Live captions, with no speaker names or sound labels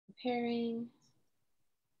Preparing.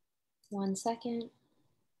 1 second.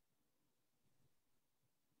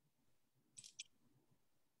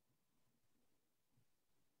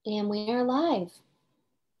 And we are live.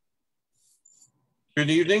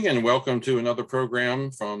 Good evening and welcome to another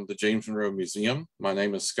program from the James Monroe Museum. My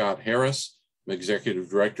name is Scott Harris. I'm Executive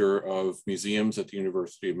Director of Museums at the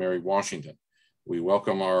University of Mary Washington. We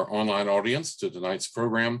welcome our online audience to tonight's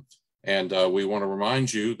program, and we want to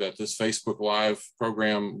remind you that this Facebook Live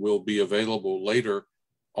program will be available later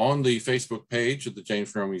on the Facebook page of the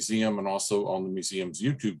James Monroe Museum and also on the museum's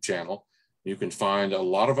YouTube channel. You can find a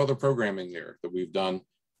lot of other programming there that we've done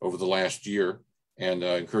over the last year, and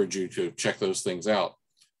encourage you to check those things out.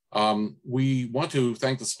 We want to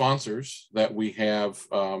thank the sponsors that we have,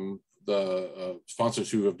 the sponsors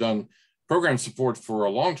who have done program support for a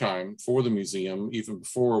long time for the museum, even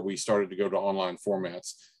before we started to go to online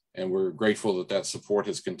formats, and we're grateful that that support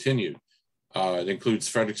has continued. It includes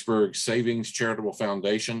Fredericksburg Savings Charitable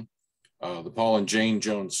Foundation, the Paul and Jane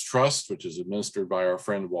Jones Trust, which is administered by our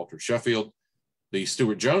friend Walter Sheffield, the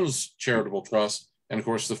Stuart Jones Charitable Trust, and of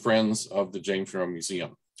course the Friends of the James Monroe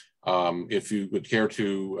Museum. If you would care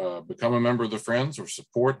to become a member of the Friends or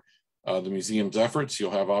support the museum's efforts,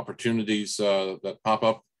 you'll have opportunities that pop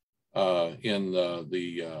up in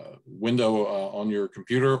the window on your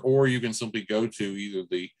computer, or you can simply go to either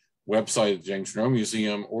the website of the James Monroe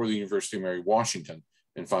Museum or the University of Mary Washington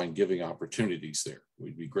and find giving opportunities there.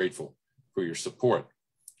 We'd be grateful for your support.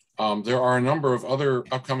 There are a number of other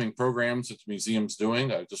upcoming programs that the museum's doing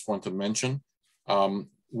that I just want to mention.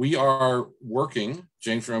 We are working,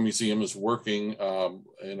 James Monroe Museum is working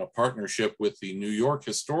in a partnership with the New York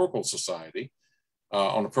Historical Society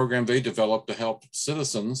on a program they developed to help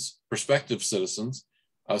citizens, prospective citizens,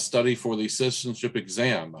 study for the citizenship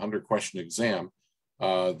exam, the 100-question exam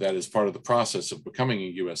that is part of the process of becoming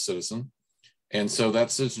a U.S. citizen. And so that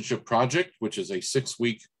citizenship project, which is a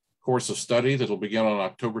 6-week course of study that will begin on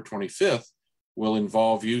October 25th, will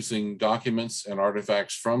involve using documents and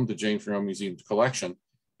artifacts from the James Monroe Museum's collection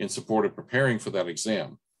in support of preparing for that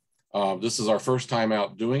exam. This is our first time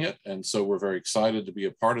out doing it, and so we're very excited to be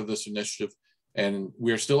a part of this initiative, and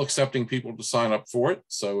we're still accepting people to sign up for it.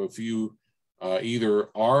 So if you either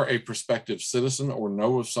are a prospective citizen or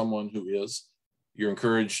know of someone who is, you're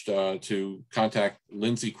encouraged to contact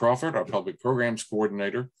Lindsay Crawford, our public programs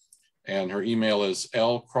coordinator, and her email is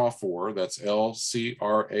lcrawford, that's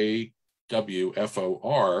LCRAWFOR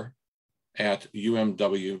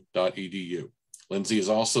 @umw.edu. Lindsay is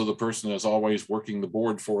also the person, as always, working the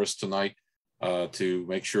board for us tonight to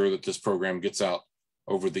make sure that this program gets out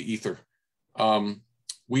over the ether.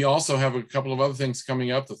 We also have a couple of other things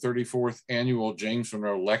coming up. The 34th Annual James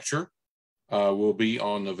Monroe Lecture will be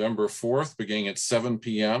on November 4th, beginning at 7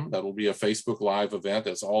 p.m. That will be a Facebook Live event,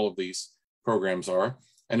 as all of these programs are.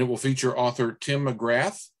 And it will feature author Tim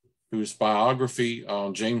McGrath, whose biography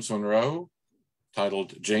on James Monroe,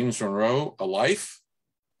 titled James Monroe, A Life,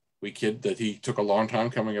 we kid that he took a long time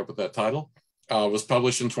coming up with that title, was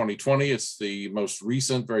published in 2020. It's the most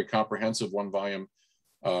recent, very comprehensive one-volume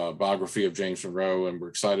biography of James Monroe, and we're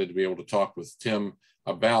excited to be able to talk with Tim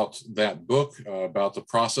about that book, about the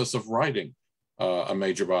process of writing a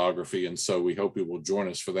major biography, and so we hope you will join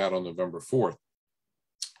us for that on November 4th.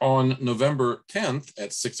 On November 10th at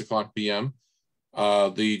 6:00 p.m.,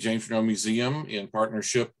 the James Monroe Museum, in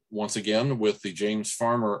partnership once again with the James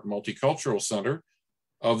Farmer Multicultural Center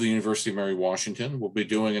of the University of Mary Washington, will be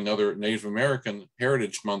doing another Native American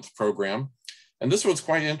Heritage Month program. And this one's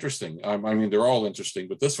quite interesting. I mean, they're all interesting,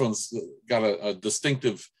 but this one's got a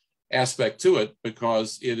distinctive aspect to it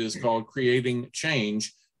because it is called Creating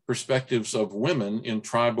Change, Perspectives of Women in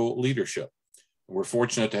Tribal Leadership. We're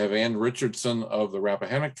fortunate to have Ann Richardson of the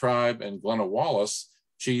Rappahannock tribe and Glenna Wallace,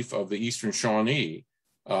 chief of the Eastern Shawnee.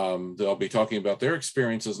 They'll be talking about their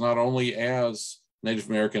experiences not only as Native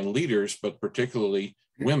American leaders, but particularly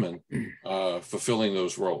women fulfilling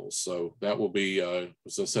those roles. So that will be,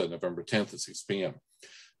 as I said, November 10th at 6 p.m.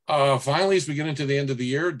 Finally, as we get into the end of the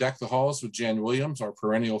year, Deck the Halls with Jan Williams, our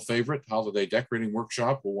perennial favorite holiday decorating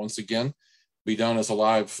workshop, will once again be done as a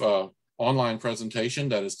live online presentation.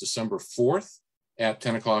 That is December 4th at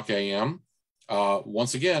 10:00 a.m.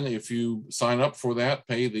 Once again, if you sign up for that,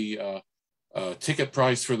 pay the ticket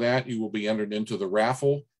price for that, you will be entered into the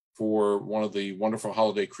raffle for one of the wonderful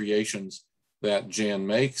holiday creations that Jan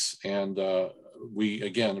makes. And we,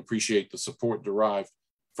 again, appreciate the support derived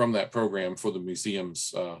from that program for the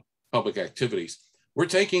museum's public activities. We're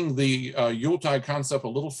taking the Yuletide concept a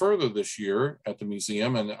little further this year at the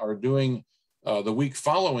museum and are doing the week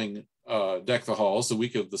following Deck the Halls, the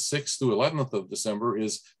week of the 6th through 11th of December,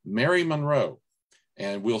 is Mary Monroe.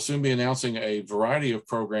 And we'll soon be announcing a variety of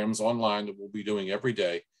programs online that we'll be doing every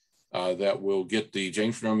day that will get the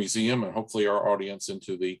James Monroe Museum and hopefully our audience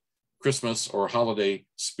into the Christmas or holiday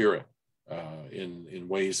spirit in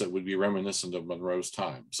ways that would be reminiscent of Monroe's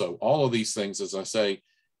time. So all of these things, as I say,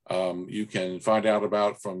 you can find out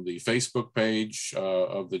about from the Facebook page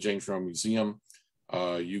of the James Monroe Museum.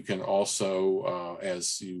 You can also,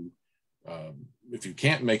 if you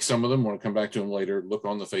can't make some of them, want to come back to them later, look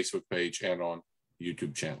on the Facebook page and on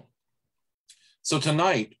YouTube channel. So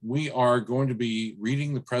tonight we are going to be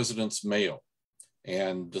reading the President's Mail.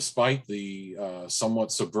 And despite the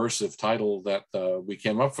somewhat subversive title that we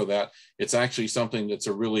came up for that, it's actually something that's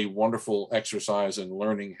a really wonderful exercise in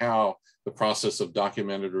learning how the process of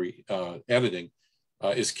documentary editing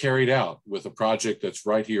is carried out with a project that's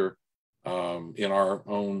right here in our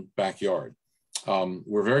own backyard.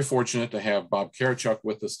 We're very fortunate to have Bob Karachuk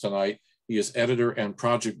with us tonight. He is editor and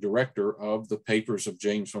project director of the Papers of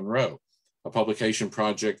James Monroe, a publication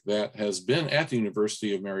project that has been at the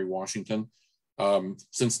University of Mary Washington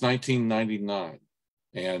since 1999.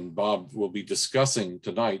 And Bob will be discussing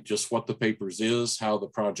tonight just what the Papers is, how the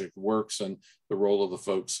project works, and the role of the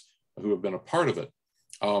folks who have been a part of it.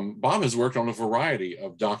 Bob has worked on a variety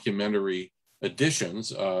of documentary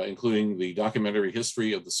editions, including the documentary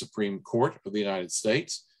history of the Supreme Court of the United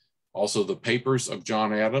States, also the Papers of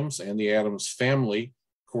John Adams and the Adams Family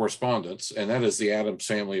correspondence, and that is the Adams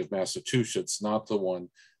family of Massachusetts, not the one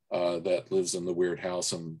that lives in the weird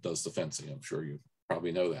house and does the fencing. I'm sure you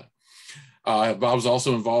probably know that. Bob's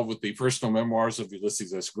also involved with the personal memoirs of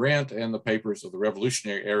Ulysses S. Grant and the papers of the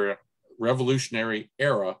Revolutionary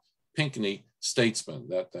era Pinckney statesmen,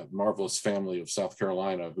 that marvelous family of South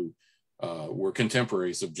Carolina who were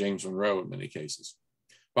contemporaries of James Monroe in many cases.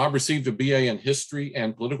 Bob received a BA in history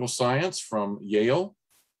and political science from Yale,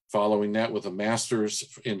 following that with a master's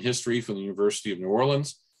in history from the University of New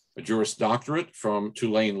Orleans, a Juris Doctorate from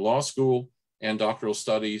Tulane Law School, and doctoral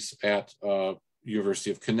studies at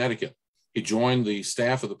University of Connecticut. He joined the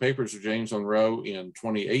staff of the Papers of James Monroe in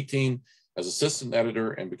 2018 as assistant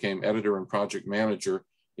editor and became editor and project manager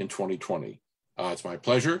in 2020. It's my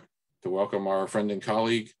pleasure to welcome our friend and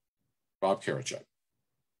colleague, Bob Karachuk.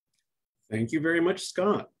 Thank you very much,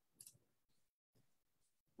 Scott.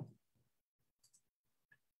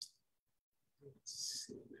 Let's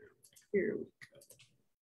see now. Here we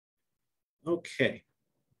go. Okay.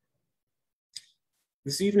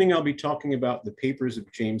 This evening, I'll be talking about the Papers of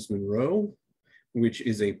James Monroe, which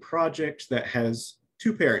is a project that has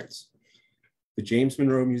two parents, the James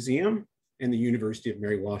Monroe Museum and the University of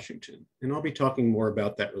Mary Washington. And I'll be talking more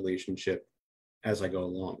about that relationship as I go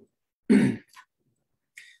along.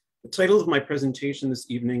 The title of my presentation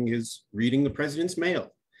this evening is Reading the President's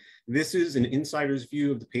Mail. This is an insider's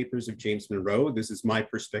view of the Papers of James Monroe. This is my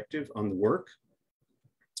perspective on the work.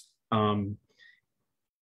 Let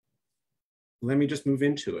me just move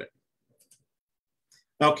into it.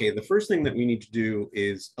 Okay, the first thing that we need to do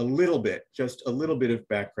is just a little bit of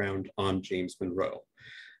background on James Monroe.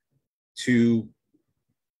 To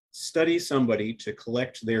study somebody, to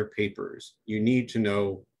collect their papers, you need to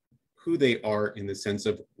know who they are in the sense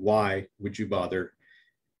of why would you bother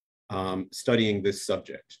studying this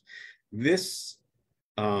subject. This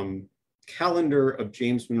calendar of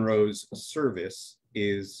James Monroe's service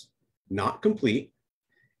is not complete.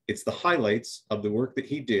 It's the highlights of the work that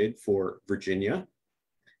he did for Virginia,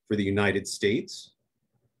 for the United States,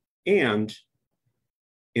 and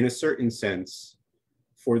in a certain sense,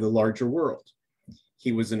 for the larger world.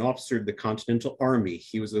 He was an officer of the Continental Army.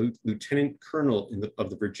 He was a lieutenant colonel of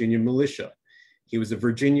the Virginia militia. He was a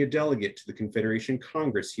Virginia delegate to the Confederation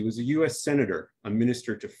Congress. He was a US Senator, a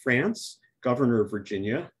minister to France, governor of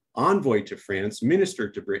Virginia, envoy to France, minister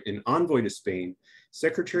to Britain, envoy to Spain,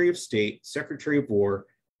 Secretary of State, Secretary of War,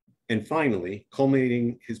 and finally,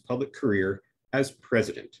 culminating his public career as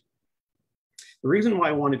president. The reason why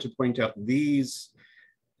I wanted to point out these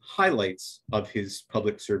highlights of his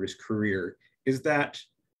public service career is that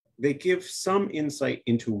they give some insight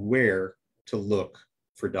into where to look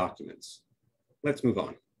for documents. Let's move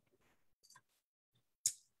on.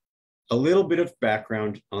 A little bit of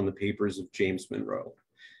background on the Papers of James Monroe.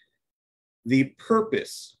 The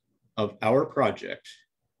purpose of our project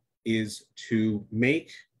is to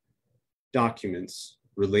make documents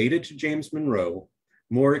related to James Monroe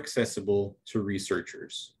more accessible to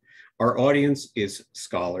researchers. Our audience is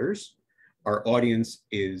scholars. Our audience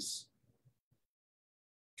is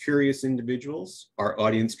curious individuals. Our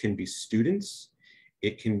audience can be students.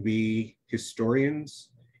 It can be historians.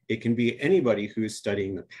 It can be anybody who is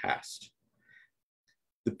studying the past.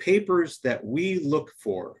 The papers that we look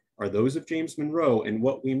for are those of James Monroe, and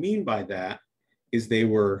what we mean by that is they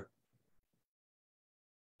were,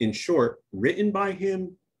 in short, written by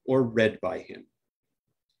him or read by him.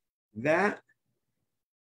 That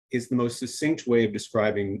is the most succinct way of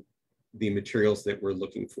describing the materials that we're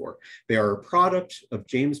looking for. They are a product of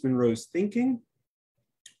James Monroe's thinking,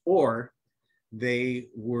 or they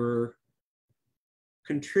were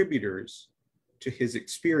contributors to his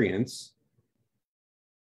experience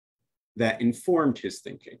that informed his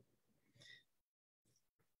thinking.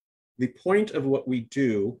 The point of what we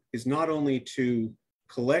do is not only to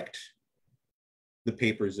collect the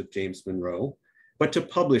papers of James Monroe, but to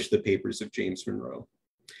publish the papers of James Monroe.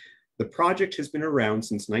 The project has been around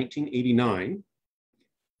since 1989,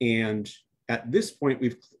 and at this point,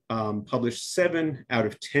 we've published 7 out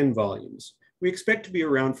of 10 volumes. We expect to be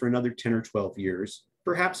around for another 10 or 12 years,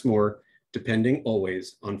 perhaps more, depending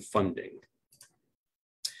always on funding.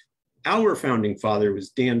 Our founding father was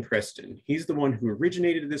Dan Preston. He's the one who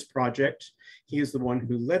originated this project. He is the one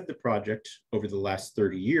who led the project over the last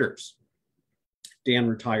 30 years. Dan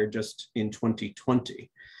retired just in 2020.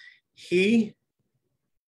 He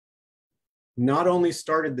not only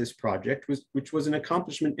started this project, which was an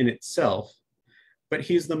accomplishment in itself, but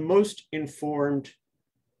he's the most informed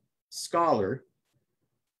scholar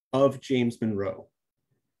of James Monroe.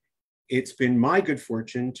 It's been my good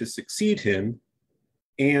fortune to succeed him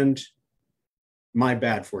and my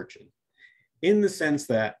bad fortune, in the sense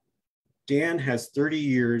that Dan has 30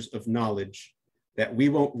 years of knowledge that we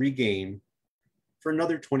won't regain for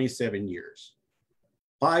another 27 years,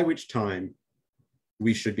 by which time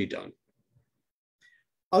we should be done.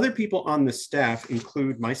 Other people on the staff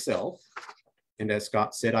include myself, and as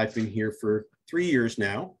Scott said, I've been here for 3 years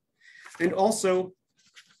now, and also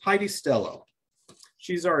Heidi Stello.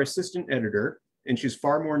 She's our assistant editor, and she's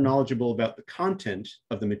far more knowledgeable about the content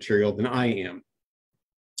of the material than I am.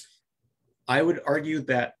 I would argue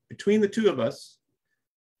that between the two of us,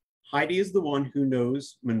 Heidi is the one who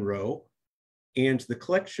knows Monroe and the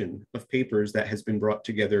collection of papers that has been brought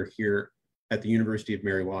together here at the University of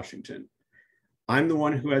Mary Washington. I'm the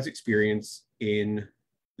one who has experience in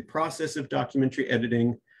the process of documentary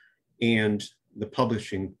editing and the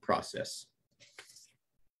publishing process.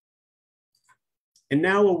 And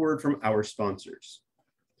now a word from our sponsors.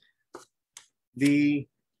 The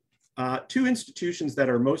 2 institutions that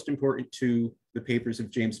are most important to the papers of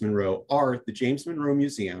James Monroe are the James Monroe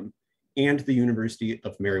Museum and the University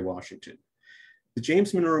of Mary Washington. The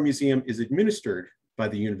James Monroe Museum is administered by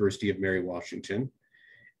the University of Mary Washington,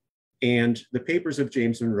 and the papers of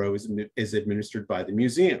James Monroe is administered by the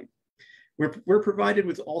museum. We're provided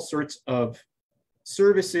with all sorts of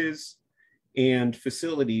services and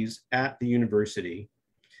facilities at the university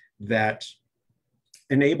that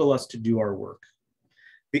enable us to do our work.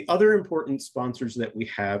 The other important sponsors that we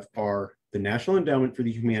have are the National Endowment for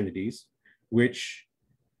the Humanities, which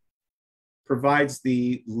provides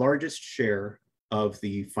the largest share of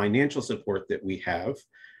the financial support that we have,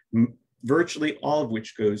 virtually all of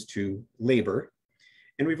which goes to labor.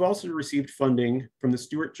 And we've also received funding from the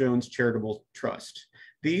Stuart Jones Charitable Trust.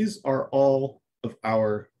 These are all of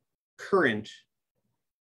our current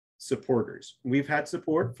supporters. We've had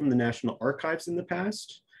support from the National Archives in the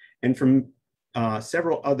past and from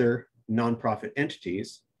several other nonprofit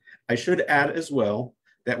entities. I should add as well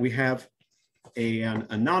that we have an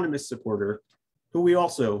anonymous supporter who we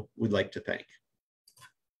also would like to thank.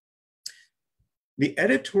 The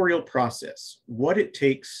editorial process, what it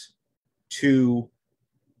takes to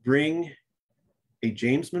bring a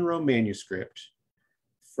James Monroe manuscript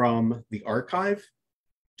from the archive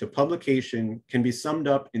to publication, can be summed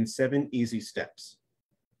up in 7 easy steps.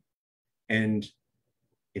 And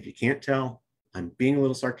if you can't tell, I'm being a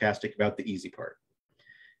little sarcastic about the easy part.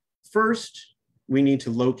 First, we need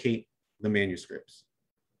to locate the manuscripts.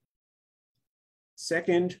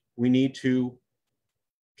 Second, we need to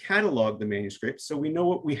catalog the manuscripts so we know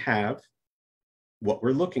what we have, what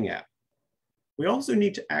we're looking at. We also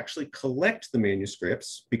need to actually collect the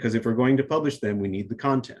manuscripts, because if we're going to publish them, we need the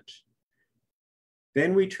content.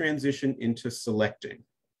 Then we transition into selecting.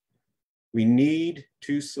 We need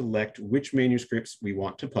to select which manuscripts we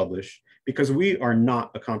want to publish, because we are not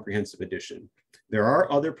a comprehensive edition. There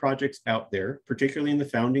are other projects out there, particularly in the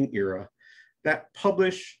founding era, that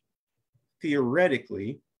publish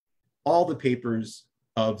theoretically all the papers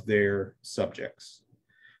of their subjects.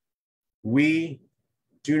 We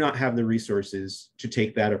do not have the resources to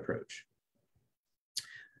take that approach.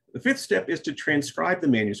 The 5th step is to transcribe the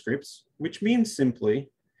manuscripts, which means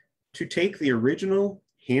simply to take the original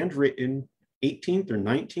handwritten 18th or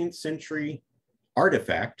 19th century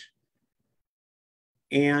artifact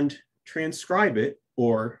and transcribe it,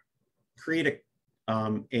 or create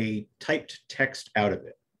a typed text out of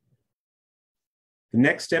it. The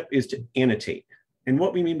next step is to annotate. And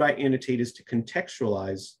what we mean by annotate is to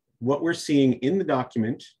contextualize what we're seeing in the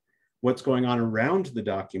document, what's going on around the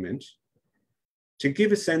document, to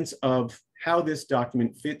give a sense of how this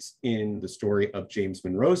document fits in the story of James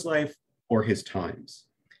Monroe's life or his times.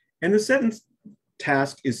 And the second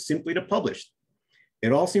task is simply to publish.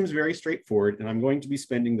 It all seems very straightforward, and I'm going to be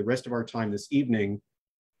spending the rest of our time this evening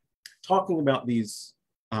talking about these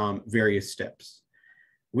various steps.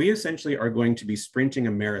 We essentially are going to be sprinting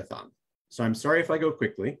a marathon. So I'm sorry if I go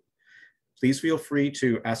quickly. Please feel free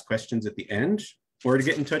to ask questions at the end or to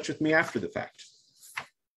get in touch with me after the fact.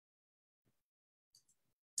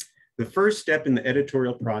 The first step in the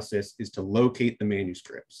editorial process is to locate the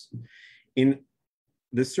manuscripts. In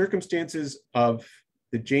the circumstances of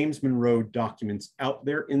the James Monroe documents out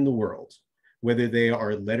there in the world, whether they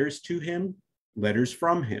are letters to him, letters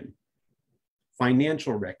from him,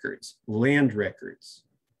 financial records, land records,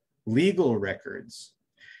 legal records,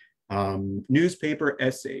 newspaper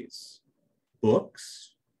essays,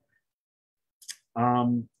 books,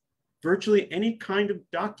 virtually any kind of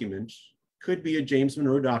document could be a James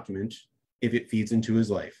Monroe document if it feeds into his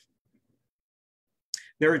life.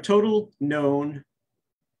 There are a total known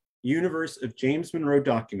universe of James Monroe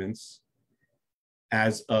documents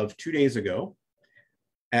as of 2 days ago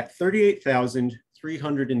at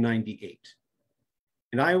 38,398.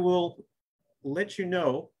 And I will let you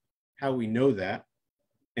know how we know that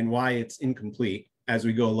and why it's incomplete as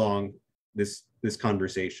we go along this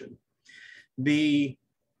conversation. The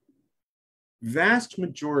vast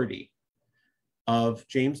majority of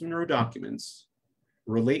James Monroe documents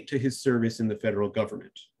relate to his service in the federal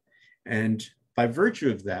government. And by virtue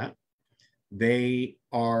of that, they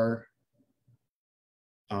are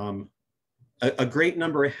a great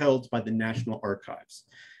number held by the National Archives.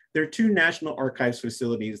 There are two National Archives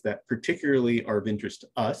facilities that particularly are of interest to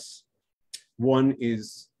us. One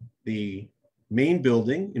is the main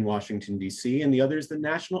building in Washington, D.C., and the other is the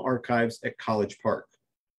National Archives at College Park.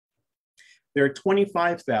 There are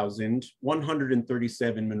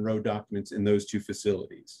 25,137 Monroe documents in those two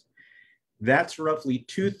facilities. That's roughly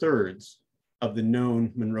 2/3 of the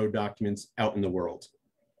known Monroe documents out in the world.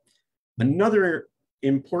 Another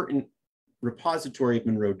important repository of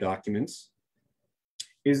Monroe documents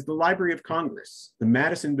is the Library of Congress, the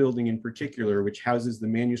Madison building in particular, which houses the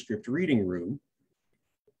manuscript reading room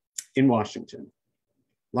in Washington.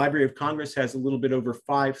 Library of Congress has a little bit over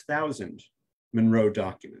 5,000 Monroe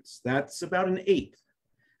documents. That's about 1/8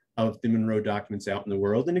 of the Monroe documents out in the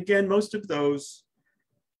world. And again, most of those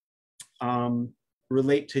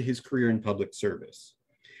relate to his career in public service.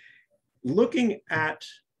 Looking at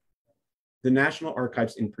the National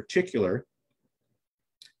Archives in particular,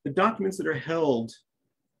 the documents that are held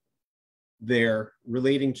there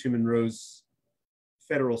relating to Monroe's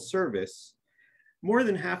federal service, more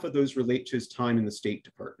than half of those relate to his time in the State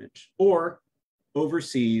Department or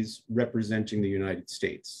overseas representing the United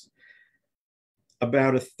States.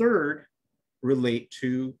 About 1/3 relate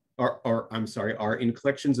to, are in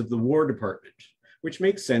collections of the War Department, which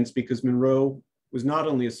makes sense because Monroe was not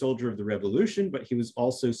only a soldier of the Revolution, but he was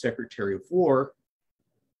also Secretary of War,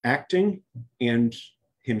 acting and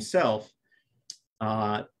himself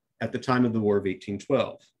at the time of the War of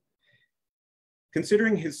 1812.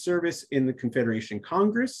 Considering his service in the Confederation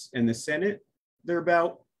Congress and the Senate, they're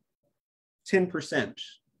about 10%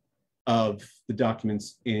 of the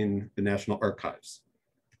documents in the National Archives.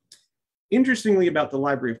 Interestingly, about the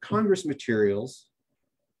Library of Congress materials,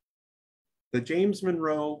 the James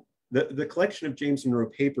Monroe, the collection of James Monroe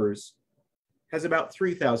papers has about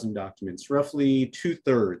 3,000 documents, roughly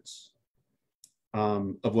 2/3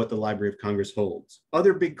 of what the Library of Congress holds.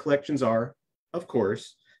 Other big collections are, of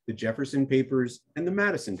course, the Jefferson Papers and the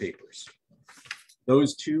Madison Papers.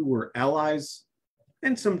 Those two were allies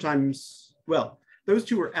and sometimes, well, those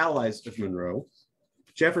two were allies of Monroe.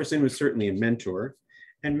 Jefferson was certainly a mentor,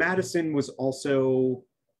 and Madison was also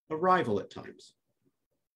a rival at times.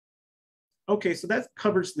 Okay, so that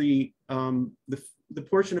covers the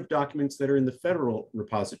portion of documents that are in the federal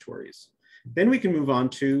repositories. Then we can move on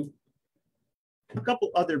to a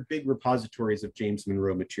couple other big repositories of James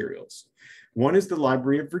Monroe materials. One is the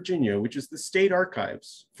Library of Virginia, which is the state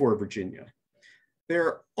archives for Virginia. There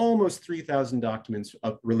are almost 3,000 documents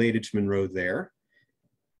related to Monroe there,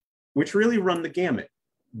 which really run the gamut.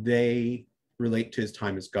 They relate to his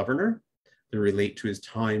time as governor. They relate to his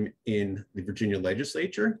time in the Virginia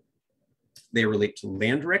legislature. They relate to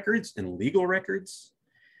land records and legal records.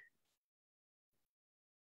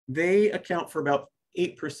 They account for about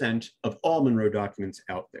 8% of all Monroe documents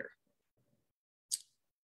out there.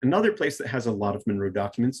 Another place that has a lot of Monroe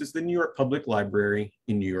documents is the New York Public Library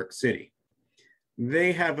in New York City.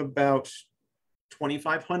 They have about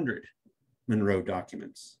 2,500 Monroe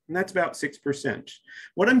documents, and that's about 6%.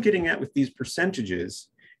 What I'm getting at with these percentages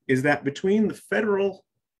is that between the federal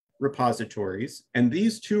repositories and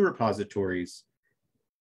these two repositories,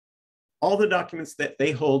 all the documents that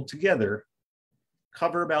they hold together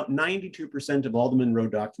cover about 92% of all the Monroe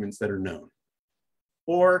documents that are known,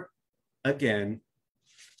 or again,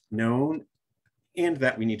 known, and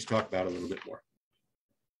that we need to talk about a little bit more.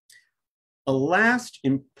 A last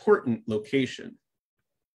important location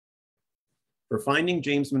for finding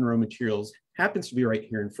James Monroe materials happens to be right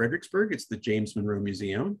here in Fredericksburg. It's the James Monroe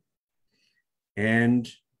Museum, and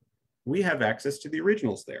we have access to the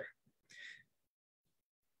originals there.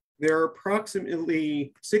 There are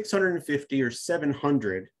approximately 650 or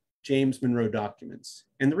 700 James Monroe documents.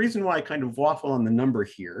 And the reason why I kind of waffle on the number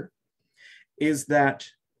here is that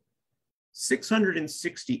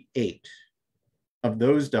 668 of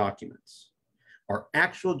those documents are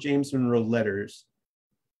actual James Monroe letters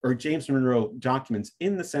or James Monroe documents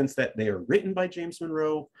in the sense that they are written by James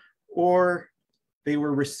Monroe or they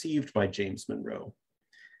were received by James Monroe.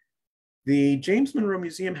 The James Monroe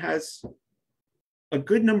Museum has a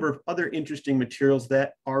good number of other interesting materials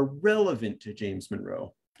that are relevant to James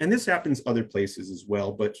Monroe. And this happens other places as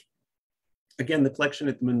well, but again, the collection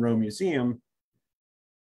at the Monroe Museum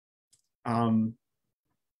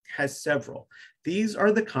has several. These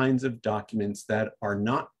are the kinds of documents that are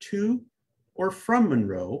not to or from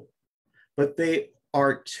Monroe, but they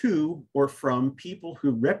are to or from people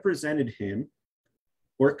who represented him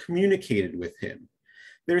or communicated with him.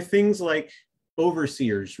 There are things like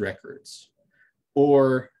overseers' records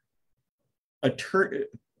or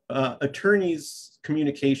attorneys'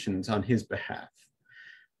 communications on his behalf,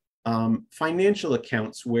 financial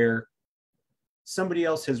accounts where somebody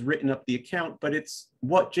else has written up the account, but it's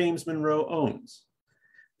what James Monroe owns.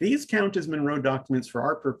 These count as Monroe documents for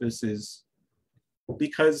our purposes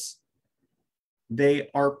because they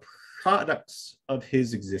are products of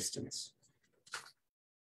his existence.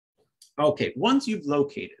 Okay, once you've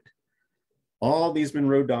located all these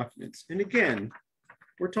Monroe documents, and again,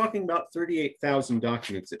 we're talking about 38,000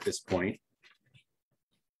 documents at this point,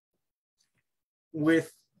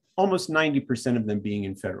 with almost 90% of them being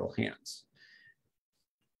in federal hands.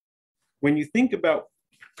 When you think about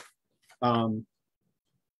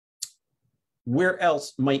where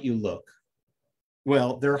else might you look?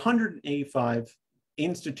 Well, there are 185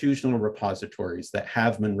 institutional repositories that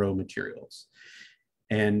have Monroe materials.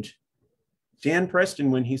 And Dan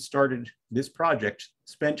Preston, when he started this project,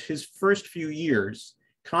 spent his first few years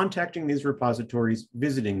contacting these repositories,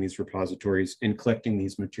 visiting these repositories, and collecting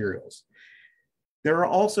these materials. There are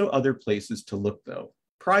also other places to look, though.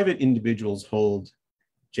 Private individuals hold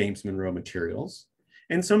James Monroe materials,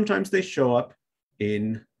 and sometimes they show up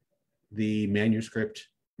in the manuscript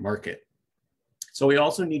market. So we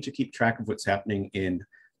also need to keep track of what's happening in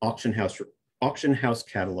auction house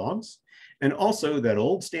catalogs, and also that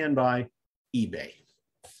old standby, eBay.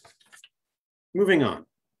 Moving on.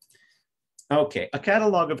 Okay, a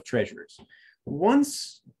catalog of treasures.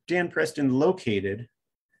 Once Dan Preston located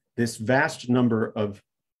this vast number of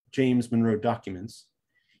James Monroe documents,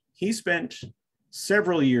 he spent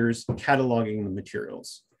several years cataloging the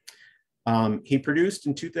materials. He produced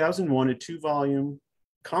in 2001 a 2-volume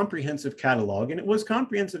comprehensive catalog, and it was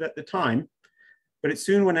comprehensive at the time, but it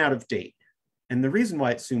soon went out of date. And the reason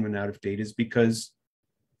why it soon went out of date is because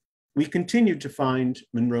we continued to find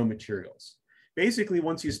Monroe materials. Basically,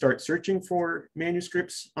 once you start searching for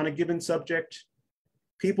manuscripts on a given subject,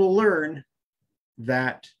 people learn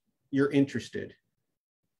that you're interested,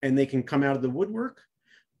 and they can come out of the woodwork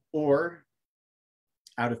or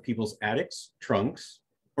out of people's attics, trunks,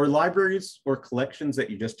 or libraries or collections that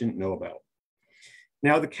you just didn't know about.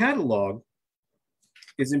 Now, the catalog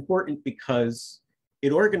is important because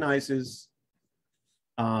it organizes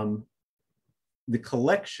the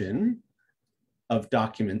collection of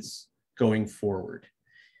documents going forward.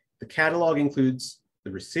 The catalog includes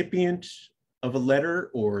the recipient of a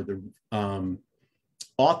letter or the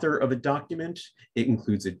author of a document. It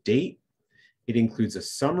includes a date. It includes a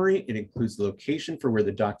summary. It includes the location for where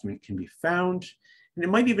the document can be found. And it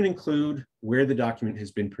might even include where the document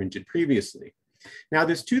has been printed previously. Now,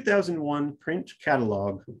 this 2001 print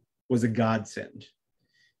catalog was a godsend.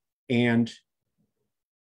 And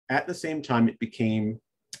at the same time, it became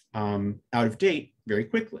out of date very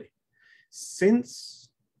quickly. Since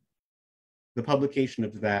the publication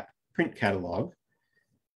of that print catalog,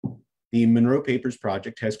 the Monroe Papers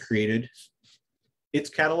Project has created its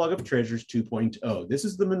Catalog of Treasures 2.0. This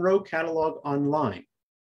is the Monroe Catalog Online.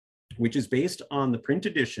 which is based on the print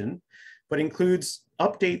edition, but includes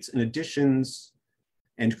updates and additions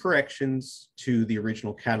and corrections to the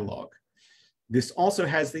original catalog. This also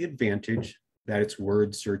has the advantage that it's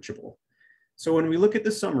word searchable. So when we look at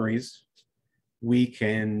the summaries, we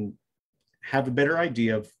can have a better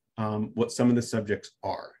idea of what some of the subjects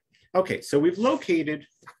are. Okay, so we've located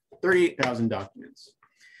 38,000 documents.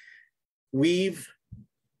 We've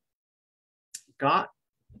got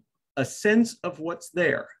a sense of what's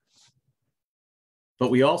there,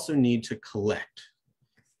 but we also need to collect.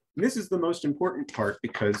 And this is the most important part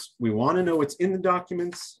because we want to know what's in the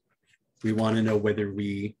documents. We want to know whether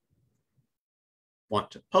we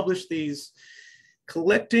want to publish these.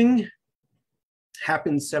 Collecting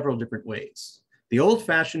happens several different ways. The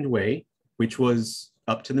old-fashioned way, which was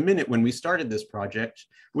up to the minute when we started this project,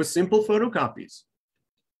 was simple photocopies.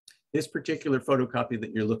 This particular photocopy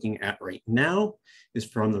that you're looking at right now is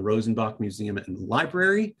from the Rosenbach Museum and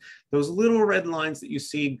Library. Those little red lines that you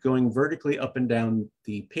see going vertically up and down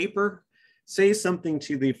the paper say something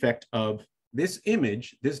to the effect of this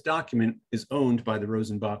image, this document is owned by the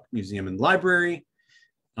Rosenbach Museum and Library,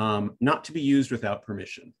 not to be used without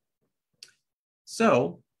permission.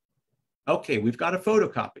 So, okay, we've got a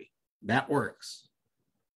photocopy. That works.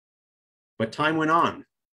 But time went on.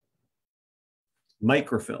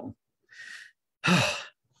 Microfilm.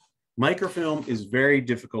 Microfilm is very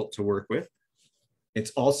difficult to work with. It's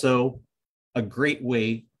also a great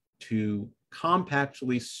way to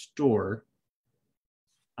compactly store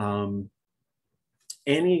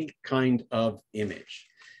any kind of image.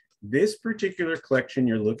 This particular collection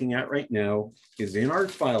you're looking at right now is in our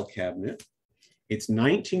file cabinet. It's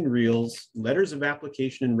 19 reels, letters of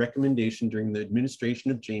application and recommendation during the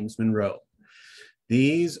administration of James Monroe.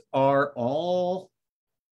 These are all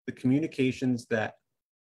the communications that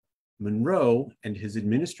Monroe and his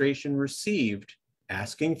administration received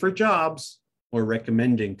asking for jobs or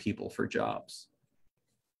recommending people for jobs.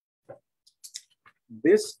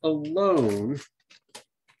 This alone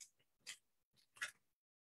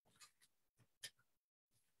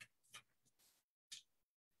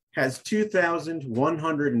has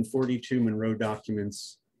 2,142 Monroe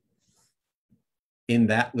documents in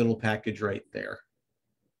that little package right there.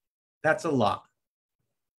 That's a lot.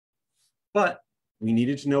 But we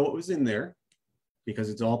needed to know what was in there because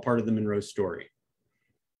it's all part of the Monroe story.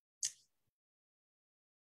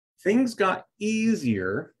 Things got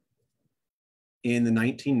easier in the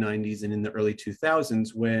 1990s and in the early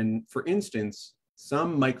 2000s when, for instance,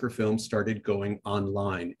 some microfilms started going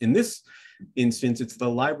online. In this instance, it's the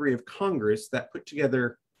Library of Congress that put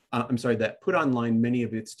together, that put online many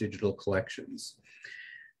of its digital collections.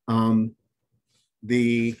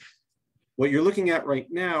 What you're looking at right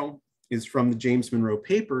now is from the James Monroe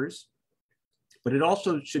Papers, but it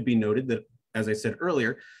also should be noted that, as I said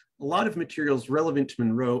earlier, a lot of materials relevant to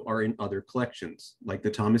Monroe are in other collections, like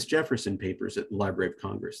the Thomas Jefferson Papers at the Library of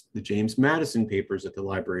Congress, the James Madison Papers at the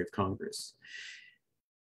Library of Congress.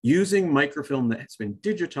 Using microfilm that's been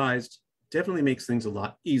digitized definitely makes things a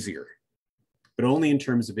lot easier, but only in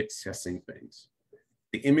terms of accessing things.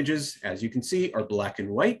 The images, as you can see, are black and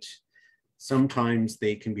white. Sometimes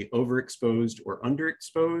they can be overexposed or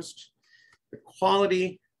underexposed. The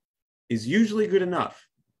quality is usually good enough,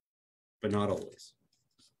 but not always.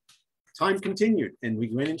 Time continued, and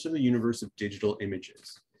we went into the universe of digital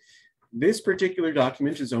images. This particular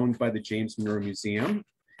document is owned by the James Monroe Museum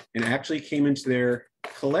and actually came into their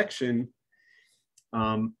collection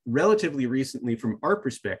relatively recently from our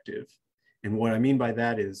perspective. And what I mean by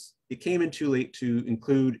that is it came in too late to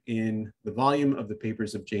include in the volume of the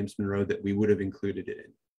Papers of James Monroe that we would have included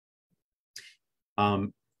it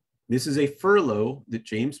in. This is a furlough that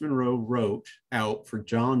James Monroe wrote out for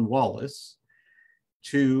John Wallace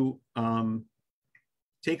to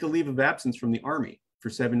take a leave of absence from the Army for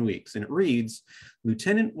 7 weeks. And it reads,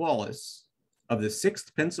 Lieutenant Wallace of the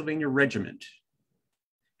 6th Pennsylvania Regiment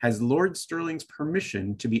has Lord Stirling's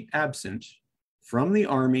permission to be absent from the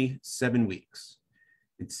Army 7 weeks.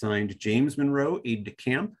 It's signed James Monroe,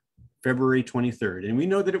 aide-de-camp, February 23rd. And we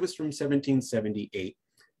know that it was from 1778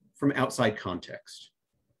 from outside context.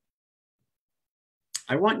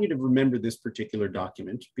 I want you to remember this particular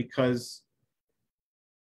document because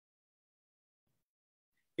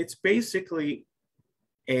it's basically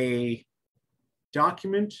a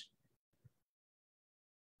document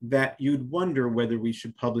that you'd wonder whether we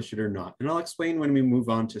should publish it or not. And I'll explain when we move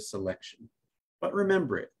on to selection. But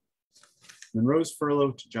remember it, Monroe's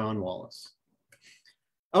furlough to John Wallace.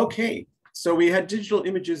 Okay, so we had digital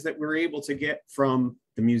images that we were able to get from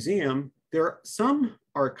the museum. There are some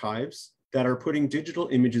archives that are putting digital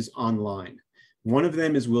images online. One of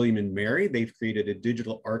them is William and Mary. They've created a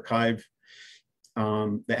digital archive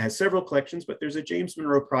that has several collections, but there's a James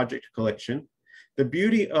Monroe Project collection. The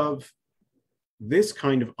beauty of this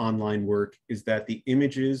kind of online work is that the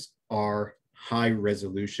images are high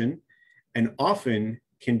resolution and often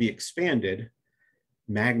can be expanded,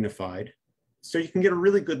 magnified, so you can get a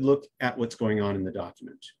really good look at what's going on in the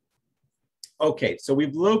document. Okay, so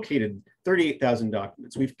we've located 38,000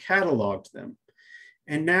 documents, we've cataloged them,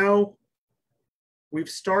 and now we've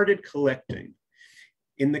started collecting.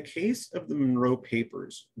 In the case of the Monroe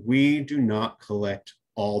Papers, we do not collect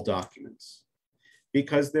all documents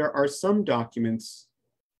because there are some documents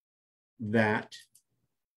that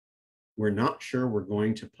we're not sure we're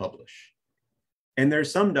going to publish. And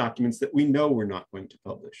there's some documents that we know we're not going to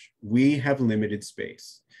publish. We have limited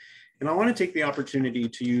space. And I want to take the opportunity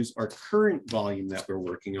to use our current volume that we're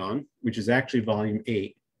working on, which is actually volume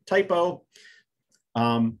 8. Typo,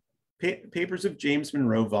 Papers of James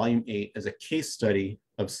Monroe, volume 8, as a case study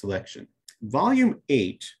of selection. Volume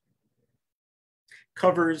 8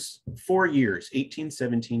 covers 4 years,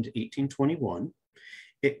 1817 to 1821.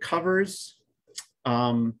 It covers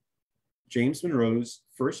James Monroe's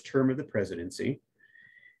first term of the presidency.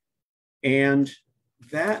 And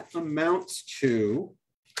that amounts to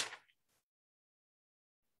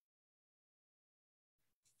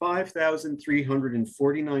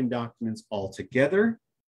 5,349 documents altogether.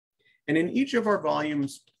 And in each of our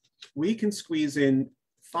volumes, we can squeeze in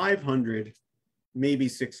 500, maybe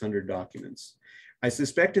 600 documents. I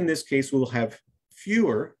suspect in this case, we'll have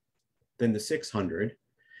fewer than the 600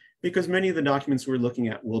 because many of the documents we're looking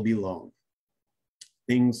at will be long.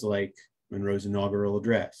 Things like Monroe's inaugural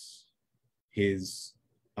address, his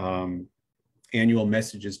annual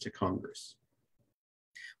messages to Congress.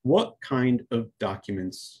 What kind of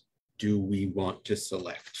documents do we want to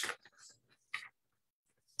select?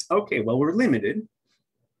 Okay, well, we're limited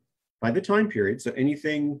by the time period, so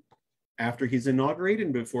anything after he's inaugurated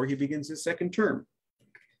and before he begins his second term.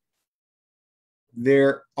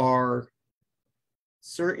 There are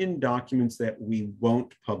certain documents that we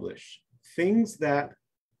won't publish, things that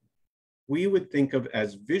we would think of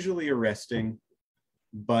as visually arresting,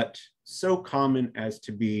 but so common as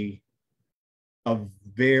to be of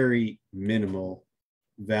very minimal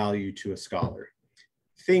value to a scholar.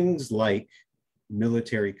 Things like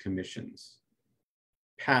military commissions,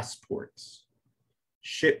 passports,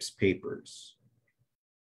 ships' papers,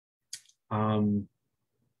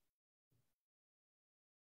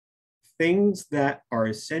 things that are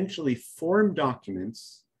essentially form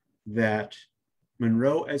documents that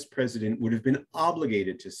Monroe as president would have been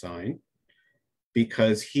obligated to sign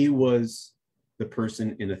because he was the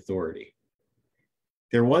person in authority.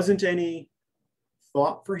 There wasn't any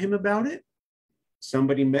thought for him about it.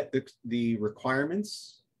 Somebody met the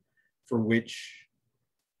requirements for which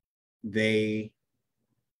they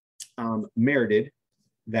merited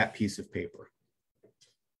that piece of paper.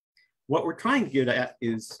 What we're trying to get at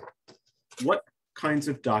is what kinds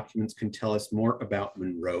of documents can tell us more about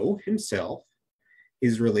Monroe himself,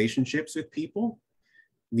 his relationships with people,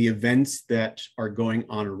 the events that are going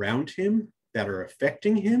on around him that are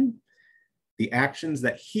affecting him, the actions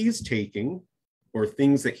that he's taking or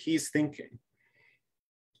things that he's thinking.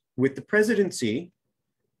 With the presidency,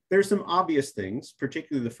 there's some obvious things,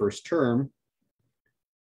 particularly the first term,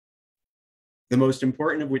 the most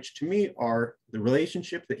important of which to me are the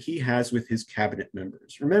relationship that he has with his cabinet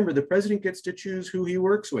members. Remember, the president gets to choose who he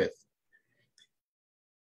works with.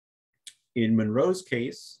 In Monroe's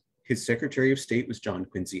case, his Secretary of State was John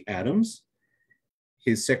Quincy Adams.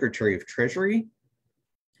 His Secretary of Treasury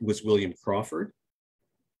was William Crawford.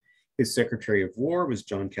 His Secretary of War was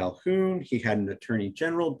John Calhoun. He had an Attorney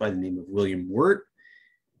General by the name of William Wirt.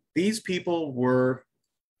 These people were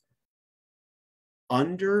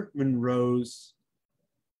under Monroe's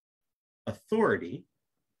authority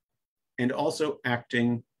and also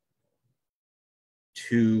acting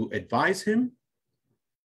to advise him.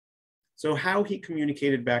 So how he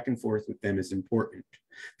communicated back and forth with them is important.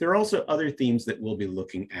 There are also other themes that we'll be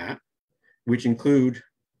looking at, which include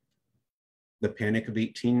the Panic of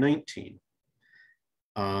 1819,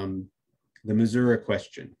 the Missouri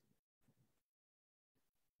question.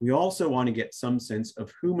 We also want to get some sense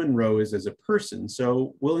of who Monroe is as a person.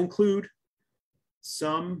 So we'll include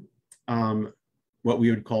some what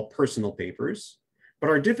we would call personal papers, but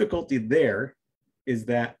our difficulty there is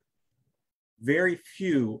that very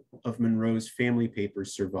few of Monroe's family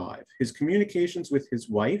papers survive. His communications with his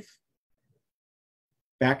wife,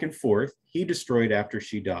 back and forth, he destroyed after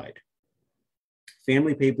she died.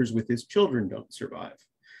 Family papers with his children don't survive.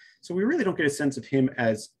 So we really don't get a sense of him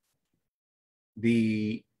as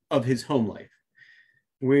of his home life.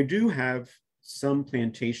 We do have some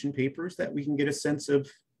plantation papers that we can get a sense of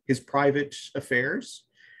his private affairs.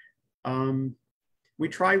 We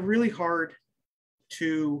try really hard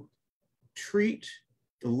to treat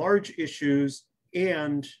the large issues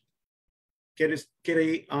and get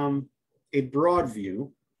a broad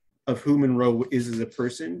view of who Monroe is as a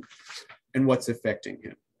person and what's affecting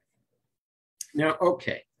him. Now,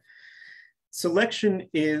 okay, selection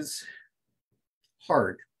is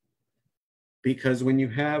hard because when you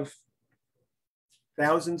have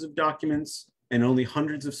thousands of documents and only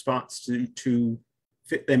hundreds of spots to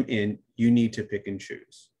fit them in, you need to pick and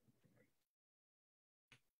choose.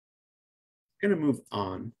 I'm going to move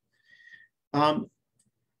on.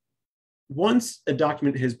 Once a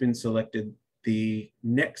document has been selected, the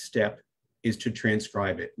next step is to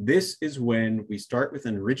transcribe it. This is when we start with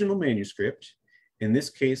an original manuscript, in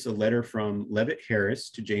this case, a letter from Levitt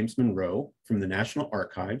Harris to James Monroe from the National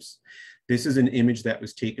Archives. This is an image that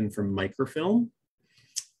was taken from microfilm.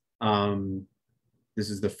 This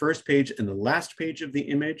is the first page and the last page of the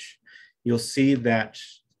image. You'll see that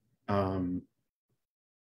the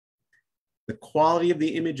quality of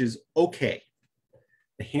the image is okay.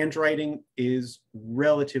 The handwriting is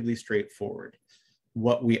relatively straightforward.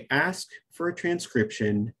 What we ask for a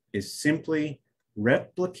transcription is simply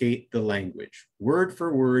replicate the language, word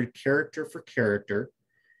for word, character for character.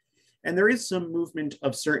 And there is some movement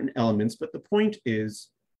of certain elements, but the point is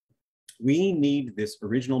we need this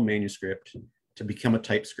original manuscript to become a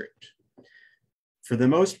typescript. For the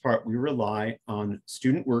most part, we rely on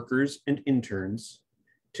student workers and interns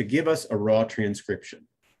to give us a raw transcription.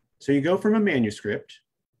 So you go from a manuscript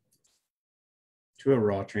to a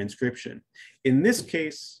raw transcription. In this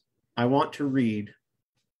case, I want to read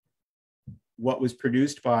what was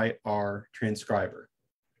produced by our transcriber.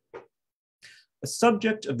 A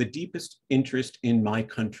subject of the deepest interest in my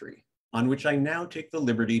country, on which I now take the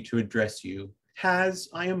liberty to address you, has,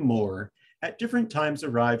 I am more, at different times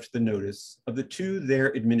arrived the notice of the two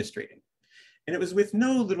there administrating. And it was with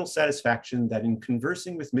no little satisfaction that in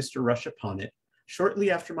conversing with Mr. Rush upon it,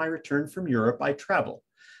 shortly after my return from Europe by travel,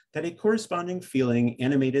 that a corresponding feeling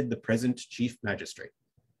animated the present chief magistrate.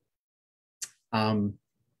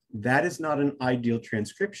 That is not an ideal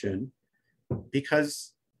transcription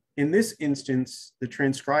because in this instance, the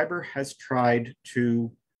transcriber has tried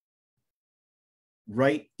to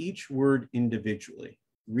write each word individually,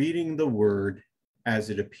 reading the word as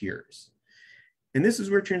it appears. And this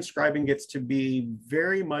is where transcribing gets to be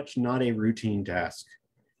very much not a routine task.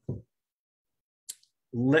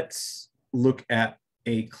 Let's look at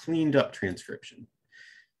a cleaned up transcription.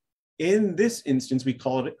 In this instance, we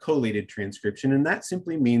call it a collated transcription, and that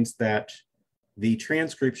simply means that the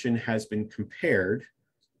transcription has been compared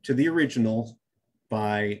to the original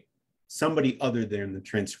by somebody other than the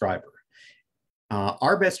transcriber.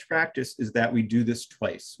 Our best practice is that we do this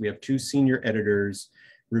twice. We have two senior editors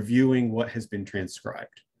reviewing what has been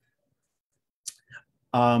transcribed.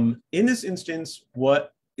 In this instance,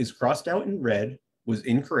 what is crossed out in red was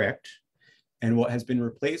incorrect, and what has been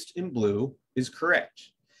replaced in blue is correct.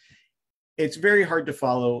 It's very hard to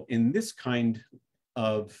follow in this kind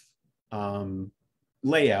of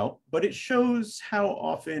layout, but it shows how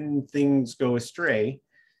often things go astray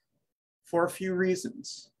for a few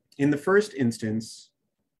reasons. In the first instance,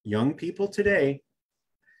 young people today,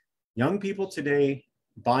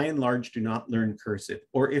 by and large, do not learn cursive,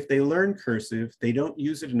 or if they learn cursive, they don't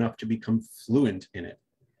use it enough to become fluent in it.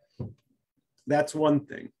 That's one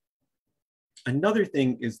thing. Another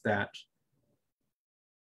thing is that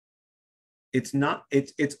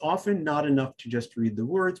it's often not enough to just read the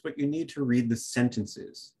words, but you need to read the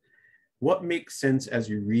sentences. What makes sense as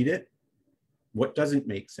you read it? What doesn't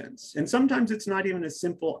make sense? And sometimes it's not even as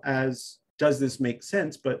simple as, does this make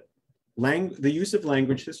sense? But the use of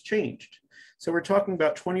language has changed. So we're talking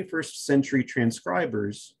about 21st century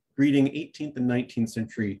transcribers reading 18th and 19th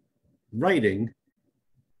century writing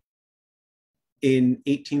in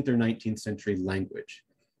 18th or 19th century language.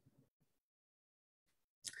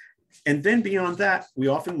 And then beyond that, we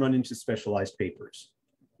often run into specialized papers.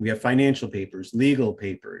 We have financial papers, legal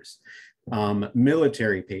papers,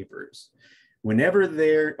 military papers.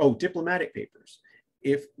 Diplomatic papers.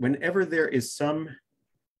 Whenever there is some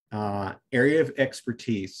area of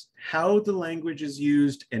expertise, how the language is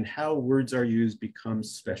used and how words are used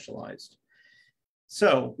becomes specialized.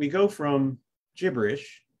 So we go from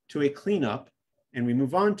gibberish to a cleanup, and we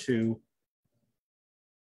move on to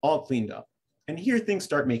all cleaned up. And here things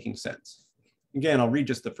start making sense. Again, I'll read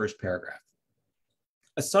just the first paragraph.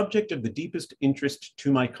 A subject of the deepest interest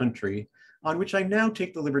to my country, on which I now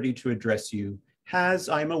take the liberty to address you, has,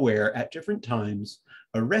 I'm aware, at different times,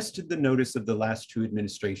 arrested the notice of the last two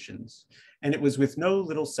administrations, and it was with no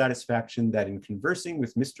little satisfaction that in conversing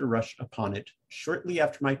with Mr. Rush upon it, shortly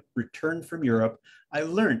after my return from Europe, I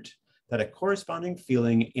learnt that a corresponding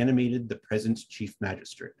feeling animated the present Chief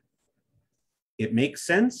Magistrate. It makes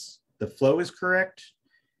sense, the flow is correct,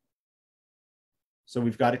 so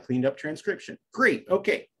we've got a cleaned up transcription. Great,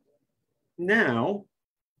 okay. Now,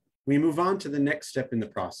 we move on to the next step in the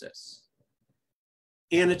process.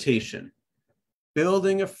 Annotation.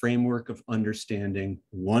 Building a framework of understanding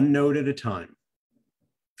one note at a time.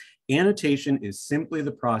 Annotation is simply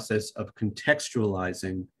the process of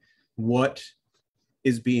contextualizing what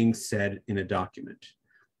is being said in a document,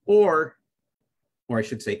 or I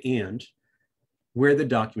should say, and where the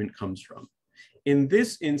document comes from. In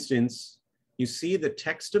this instance, you see the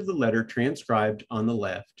text of the letter transcribed on the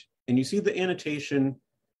left, and you see the annotation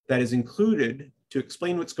that is included to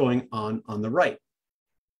explain what's going on the right.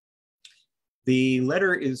 The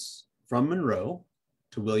letter is from Monroe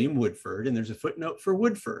to William Woodford, and there's a footnote for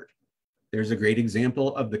Woodford. There's a great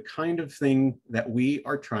example of the kind of thing that we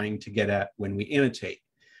are trying to get at when we annotate.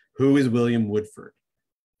 Who is William Woodford?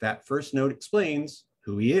 That first note explains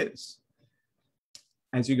who he is.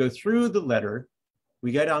 As you go through the letter,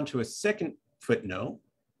 we get onto a second footnote,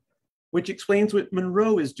 which explains what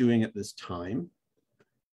Monroe is doing at this time.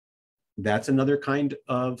 That's another kind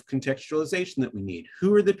of contextualization that we need.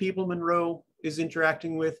 Who are the people Monroe is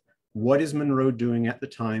interacting with? What is Monroe doing at the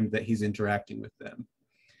time that he's interacting with them?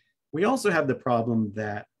 We also have the problem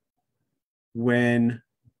that when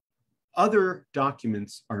other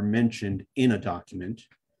documents are mentioned in a document,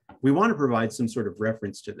 we want to provide some sort of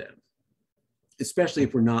reference to them, especially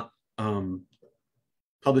if we're not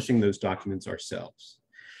publishing those documents ourselves.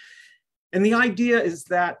 And the idea is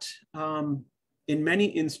that in many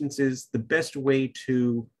instances, the best way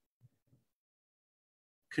to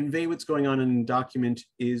convey what's going on in a document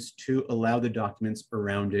is to allow the documents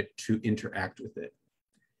around it to interact with it.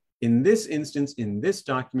 In this instance, in this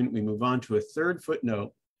document, we move on to a third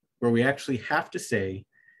footnote where we actually have to say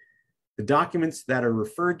the documents that are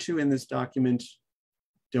referred to in this document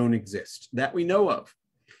don't exist, that we know of.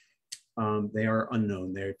 They are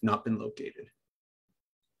unknown, they've not been located.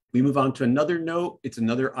 We move on to another note. It's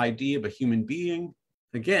another ID of a human being.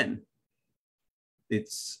 Again,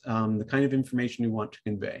 it's the kind of information we want to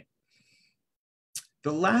convey.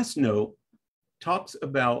 The last note talks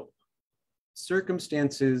about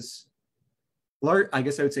circumstances, I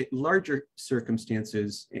guess I would say larger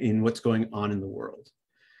circumstances in what's going on in the world.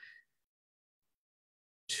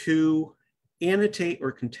 To annotate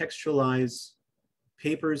or contextualize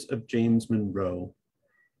Papers of James Monroe,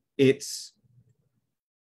 it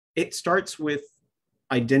starts with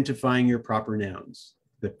identifying your proper nouns,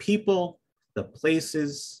 the people, the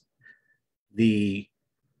places, the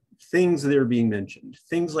things that are being mentioned,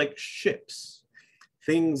 things like ships,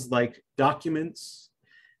 things like documents,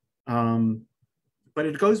 but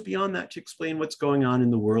it goes beyond that to explain what's going on in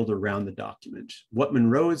the world around the document, what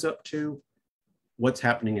Monroe is up to, what's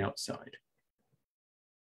happening outside.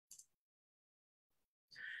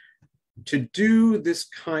 To do this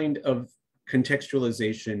kind of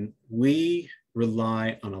contextualization, we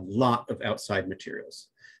rely on a lot of outside materials.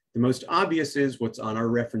 The most obvious is what's on our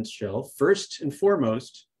reference shelf. First and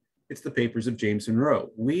foremost, it's the Papers of James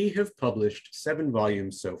Monroe. We have published 7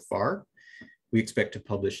 volumes so far. We expect to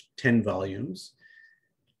publish 10 volumes.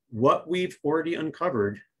 What we've already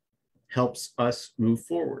uncovered helps us move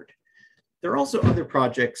forward. There are also other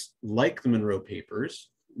projects like the Monroe Papers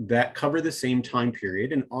that cover the same time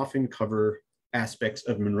period and often cover aspects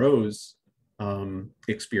of Monroe's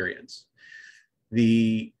experience.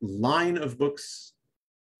 The line of books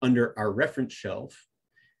under our reference shelf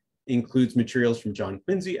includes materials from John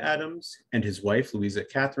Quincy Adams and his wife, Louisa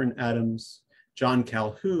Catherine Adams, John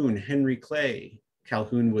Calhoun, Henry Clay.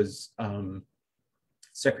 Calhoun was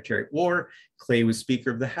Secretary at War. Clay was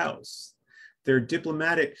Speaker of the House. There are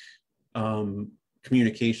diplomatic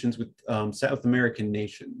communications with South American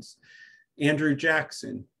nations. Andrew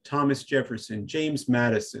Jackson, Thomas Jefferson, James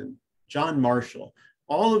Madison, John Marshall,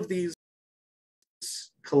 all of these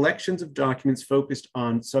collections of documents focused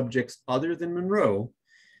on subjects other than Monroe,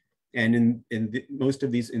 and in most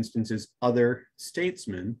of these instances, other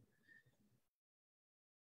statesmen.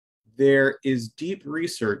 There is deep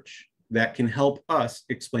research that can help us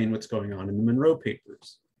explain what's going on in the Monroe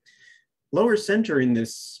Papers. Lower center in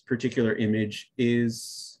this particular image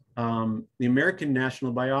is the American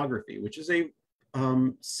National Biography, which is a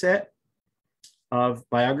set of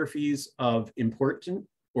biographies of important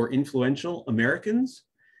or influential Americans.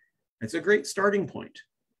 It's a great starting point.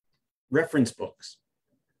 Reference books.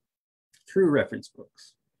 through reference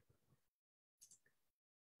books.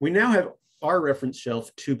 We now have our reference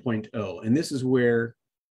shelf 2.0, and this is where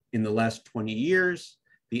in the last 20 years,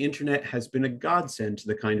 the internet has been a godsend to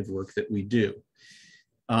the kind of work that we do.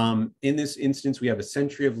 In this instance, we have a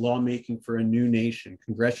century of lawmaking for a new nation,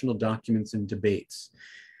 congressional documents and debates.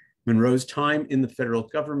 Monroe's time in the federal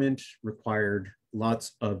government required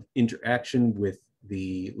lots of interaction with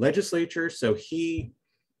the legislature, so he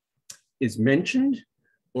is mentioned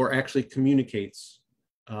or actually communicates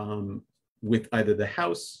with either the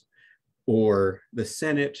House or the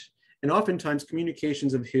Senate, and oftentimes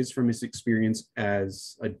communications of his from his experience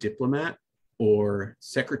as a diplomat or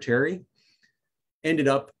secretary ended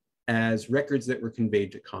up as records that were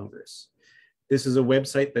conveyed to Congress. This is a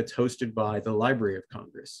website that's hosted by the Library of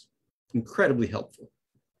Congress. Incredibly helpful.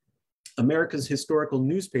 America's Historical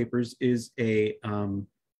Newspapers is a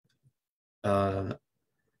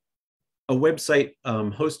website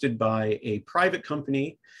hosted by a private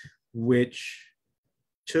company which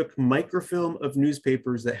took microfilm of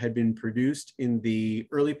newspapers that had been produced in the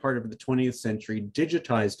early part of the 20th century,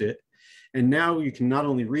 digitized it, and now you can not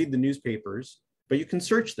only read the newspapers, but you can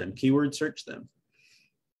search them, keyword search them.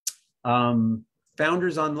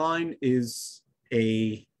 Founders Online is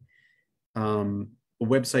a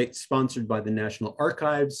website sponsored by the National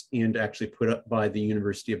Archives and actually put up by the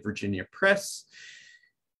University of Virginia Press.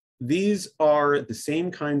 These are the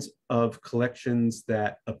same kinds of collections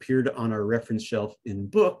that appeared on our reference shelf in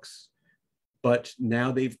books, but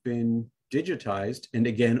now they've been digitized and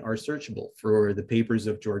again are searchable for the papers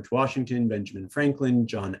of George Washington, Benjamin Franklin,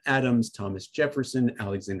 John Adams, Thomas Jefferson,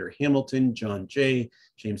 Alexander Hamilton, John Jay,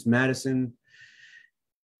 James Madison.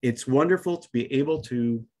 It's wonderful to be able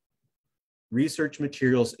to research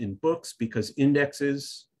materials in books because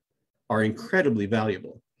indexes are incredibly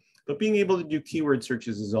valuable. But being able to do keyword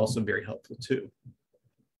searches is also very helpful too.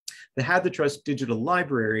 The Had the Trust Digital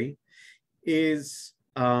Library is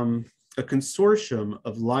a consortium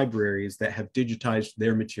of libraries that have digitized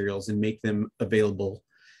their materials and make them available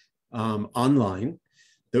online.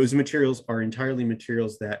 Those materials are entirely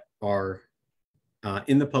materials that are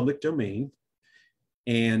in the public domain.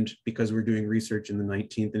 And because we're doing research in the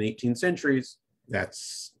 19th and 18th centuries, that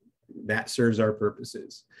serves our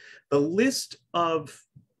purposes. The list of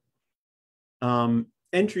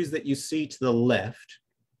entries that you see to the left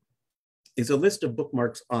is a list of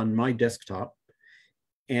bookmarks on my desktop.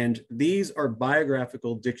 And these are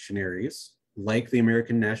biographical dictionaries, like the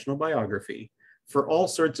American National Biography, for all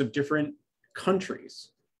sorts of different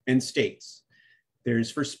countries and states.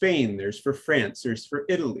 There's for Spain, there's for France, there's for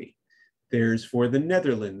Italy, there's for the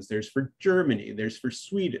Netherlands, there's for Germany, there's for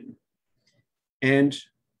Sweden. And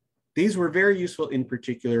these were very useful in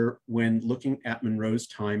particular when looking at Monroe's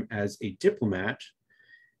time as a diplomat,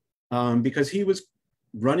 because he was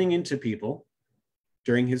running into people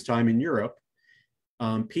during his time in Europe,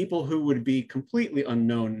 people who would be completely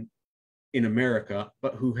unknown in America,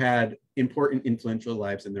 but who had important influential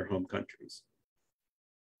lives in their home countries.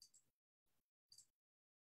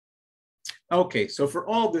 Okay, so for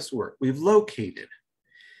all this work, we have located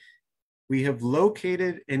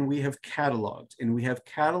and we have cataloged, and we have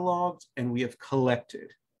cataloged and we have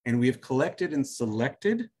collected, and we have collected and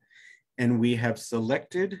selected, and we have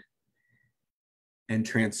selected and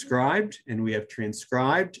transcribed, and we have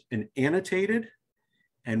transcribed and annotated.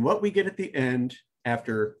 And what we get at the end,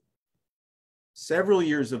 after several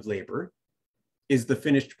years of labor, is the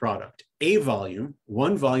finished product, a volume,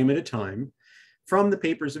 one volume at a time, from the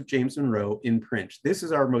Papers of James Monroe in print. This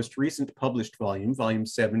is our most recent published volume, volume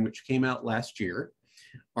 7, which came out last year.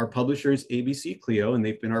 Our publisher is ABC Clio, and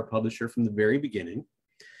they've been our publisher from the very beginning.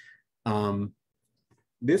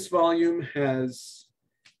 This volume has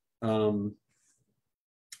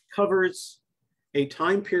covers a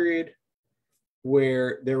time period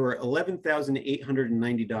where there were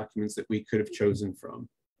 11,890 documents that we could have chosen from.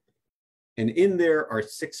 And in there are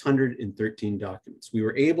 613 documents. We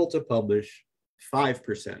were able to publish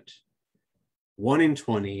 5%, 1 in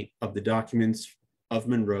 20 of the documents of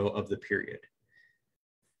Monroe of the period.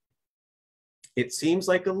 It seems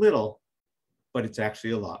like a little, but it's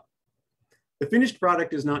actually a lot. The finished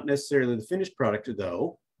product is not necessarily the finished product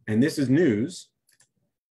though, and this is news.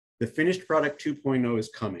 The finished product 2.0 is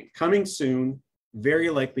coming soon, very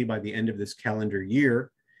likely by the end of this calendar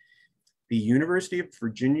year. The University of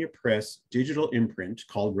Virginia Press digital imprint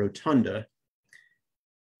called Rotunda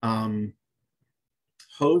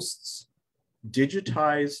hosts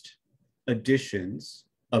digitized editions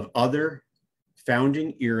of other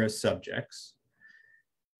founding era subjects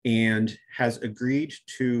and has agreed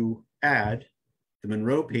to add the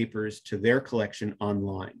Monroe papers to their collection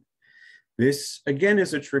online. This, again,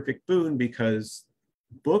 is a terrific boon because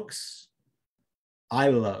books I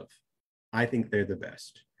love. I think they're the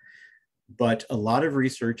best. But a lot of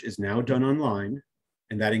research is now done online,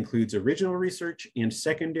 and that includes original research and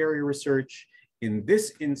secondary research. In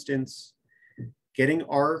this instance, getting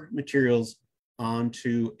our materials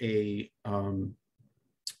onto a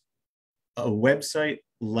website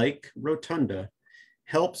like Rotunda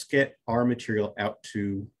helps get our material out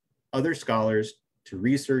to other scholars, to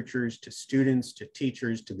researchers, to students, to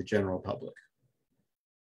teachers, to the general public.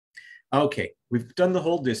 Okay, we've done the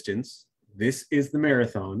whole distance. This is the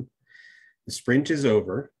marathon. The sprint is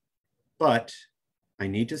over, but I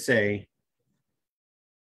need to say,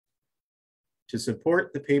 to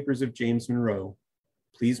support the Papers of James Monroe,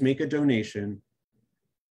 please make a donation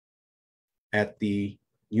at the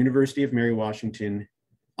University of Mary Washington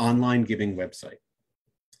online giving website.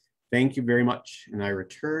 Thank you very much, and I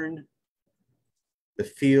return the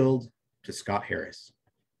field to Scott Harris.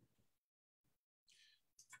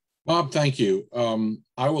 Bob, thank you.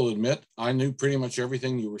 I will admit I knew pretty much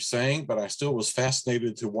everything you were saying, but I still was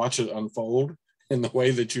fascinated to watch it unfold in the way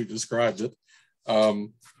that you described it.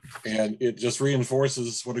 And it just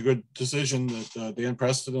reinforces what a good decision that Dan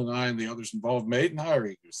Preston and I and the others involved made in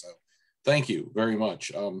hiring you. So thank you very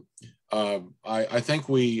much. I think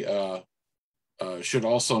we should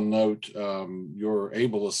also note your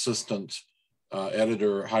able assistant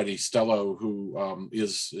editor, Heidi Stello, who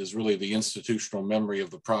is really the institutional memory of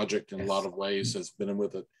the project in a lot of ways, has been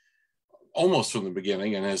with it almost from the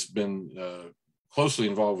beginning and has been closely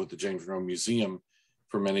involved with the James Monroe Museum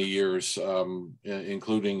for many years,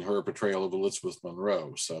 including her portrayal of Elizabeth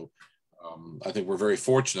Monroe. So I think we're very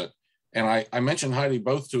fortunate. And I mentioned Heidi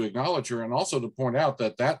both to acknowledge her and also to point out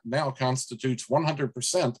that that now constitutes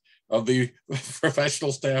 100% of the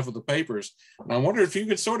professional staff of the papers. And I wonder if you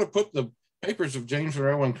could sort of put the Papers of James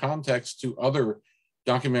Monroe in context to other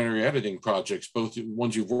documentary editing projects, both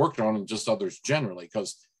ones you've worked on and just others generally,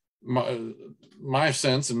 because my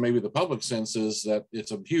sense, and maybe the public sense, is that it's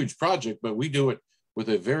a huge project, but we do it with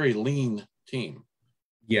a very lean team.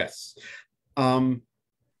 Yes.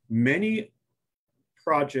 Many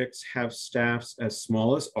projects have staffs as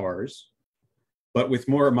small as ours, but with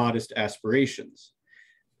more modest aspirations.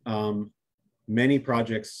 Many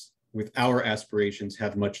projects with our aspirations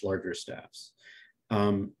have much larger staffs.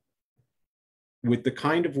 With the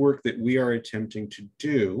kind of work that we are attempting to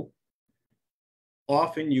do,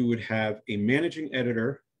 often you would have a managing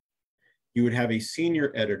editor, you would have a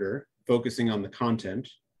senior editor focusing on the content,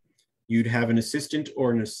 you'd have an assistant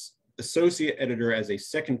or an associate editor as a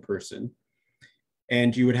second person,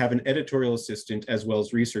 and you would have an editorial assistant as well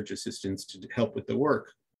as research assistants to help with the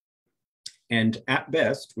work. And at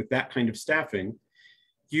best, with that kind of staffing,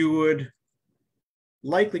 you would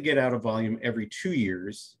likely get out a volume every 2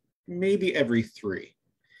 years, maybe every 3.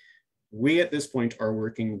 We at this point are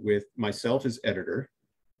working with myself as editor,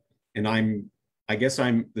 and I guess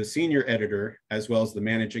I'm the senior editor as well as the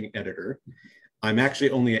managing editor. I'm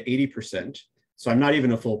actually only at 80%, so I'm not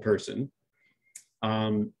even a full person.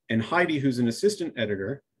 And Heidi, who's an assistant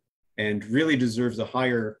editor and really deserves a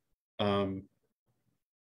higher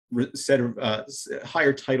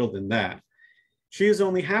higher title than that, she is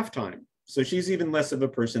only half-time, so she's even less of a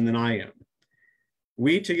person than I am.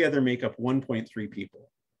 We together make up 1.3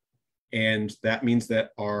 people, and that means that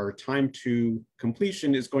our time to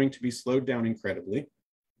completion is going to be slowed down incredibly.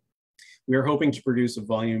 We are hoping to produce a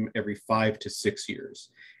volume every 5 to 6 years,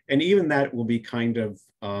 and even that will be kind of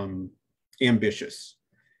ambitious.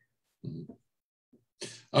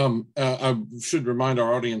 I should remind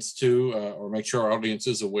our audience too, or make sure our audience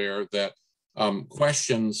is aware that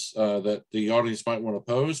questions that the audience might want to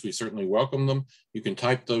pose, we certainly welcome them. You can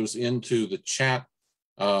type those into the chat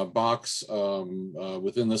box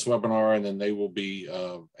within this webinar, and then they will be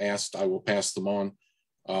asked. I will pass them on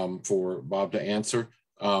for Bob to answer.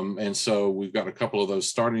 And so we've got a couple of those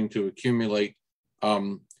starting to accumulate.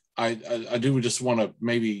 I do just want to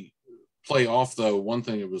maybe play off, though, one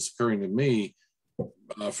thing that was occurring to me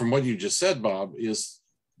from what you just said, Bob, is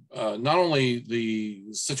not only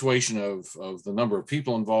the situation of the number of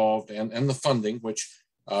people involved and the funding, which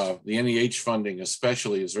the NEH funding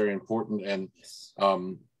especially is very important. And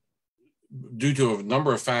due to a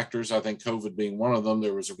number of factors, I think COVID being one of them,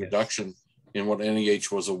 there was a reduction in what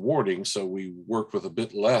NEH was awarding. So we worked with a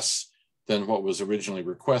bit less than what was originally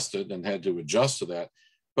requested and had to adjust to that.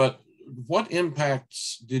 But what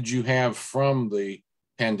impacts did you have from the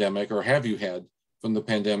pandemic, or have you had from the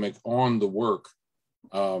pandemic, on the work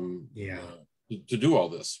to do all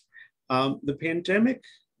this? The pandemic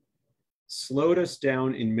slowed us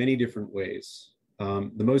down in many different ways.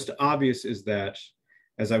 The most obvious is that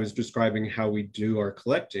as I was describing how we do our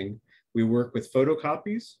collecting, we work with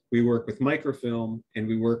photocopies, we work with microfilm, and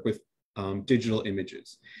we work with digital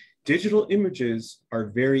images. Digital images are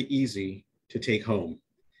very easy to take home.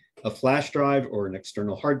 A flash drive or an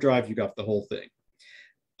external hard drive, you got the whole thing.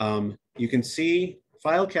 You can see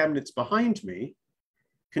file cabinets behind me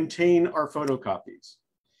contain our photocopies.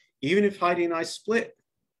 Even if Heidi and I split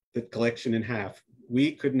the collection in half,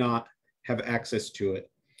 we could not have access to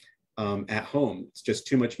it at home. It's just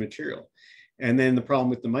too much material. And then the problem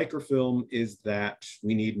with the microfilm is that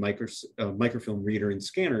we need microfilm reader and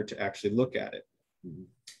scanner to actually look at it.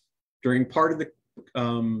 During part of the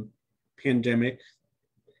pandemic,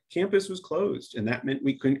 campus was closed, and that meant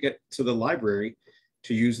we couldn't get to the library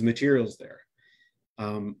to use the materials there.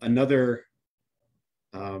 Another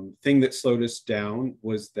thing that slowed us down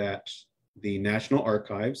was that the National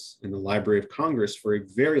Archives and the Library of Congress for a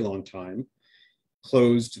very long time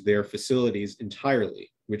closed their facilities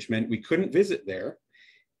entirely, which meant we couldn't visit there.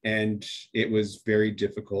 And it was very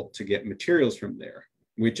difficult to get materials from there,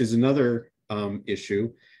 which is another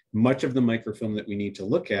issue. Much of the microfilm that we need to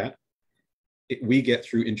look at, we get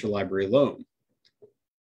through interlibrary loan.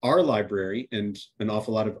 Our library and an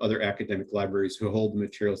awful lot of other academic libraries who hold the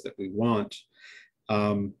materials that we want,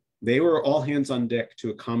 they were all hands on deck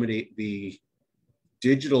to accommodate the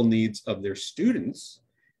digital needs of their students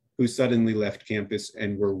who suddenly left campus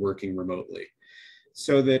and were working remotely.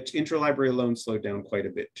 So that interlibrary loan slowed down quite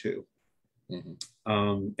a bit too.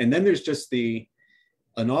 And then there's just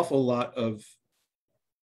an awful lot of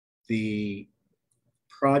the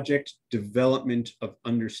project development of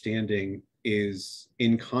understanding is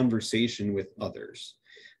in conversation with others.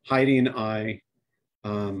 Heidi and I,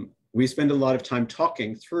 we spend a lot of time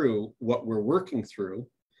talking through what we're working through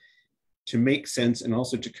to make sense and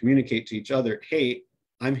also to communicate to each other, hey,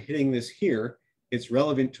 I'm hitting this here. It's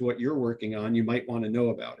relevant to what you're working on. You might want to know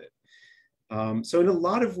about it. So in a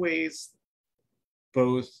lot of ways,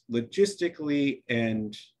 both logistically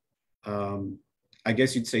and I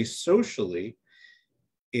guess you'd say socially,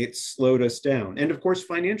 it slowed us down. And of course,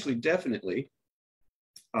 financially, definitely.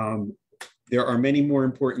 There are many more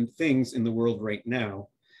important things in the world right now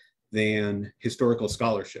than historical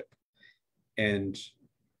scholarship. And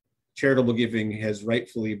charitable giving has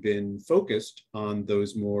rightfully been focused on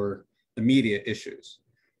those more immediate issues.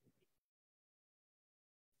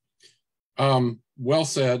 Well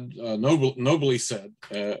said, nobly said,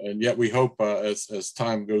 and yet we hope as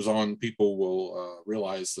time goes on, people will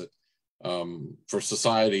realize that for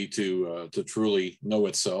society to truly know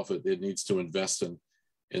itself, it needs to invest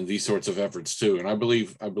in these sorts of efforts too. And I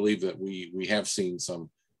believe that we have seen some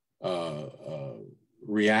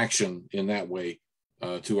reaction in that way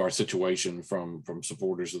to our situation from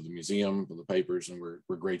supporters of the museum, from the papers, and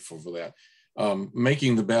we're grateful for that.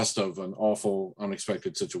 Making the best of an awful,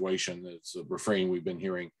 unexpected situation is a refrain we've been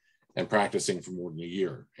hearing and practicing for more than a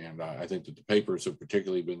year. And I think that the papers have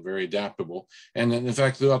particularly been very adaptable. And in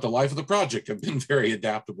fact, throughout the life of the project have been very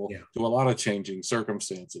adaptable to a lot of changing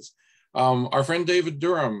circumstances. Our friend David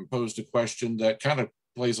Durham posed a question that kind of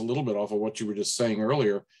plays a little bit off of what you were just saying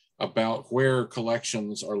earlier about where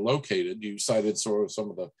collections are located. You cited sort of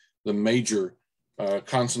some of the major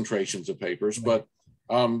concentrations of papers, but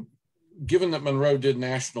given that Monroe did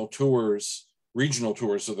national tours, regional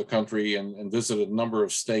tours of the country and visited a number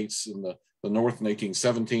of states in the North in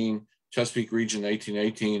 1817, Chesapeake region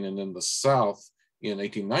 1818, and then the South in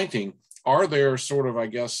 1819, are there sort of, I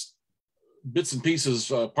guess, bits and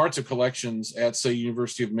pieces, parts of collections at, say,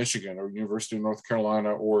 University of Michigan or University of North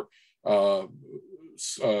Carolina, or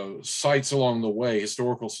sites along the way,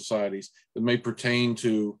 historical societies that may pertain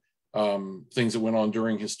to things that went on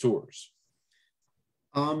during his tours?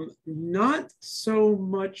 Not so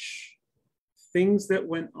much things that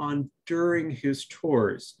went on during his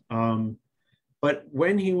tours, but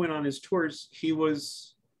when he went on his tours, he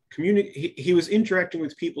was interacting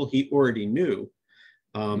with people he already knew.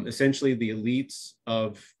 Essentially, the elites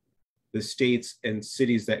of the states and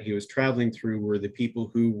cities that he was traveling through were the people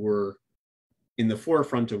who were in the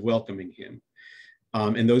forefront of welcoming him.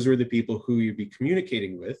 And those were the people who you'd be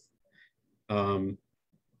communicating with.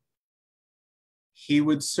 He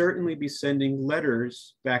would certainly be sending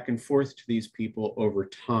letters back and forth to these people over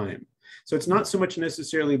time. So it's not so much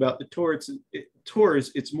necessarily about the tours,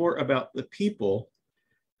 it's more about the people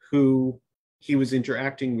who he was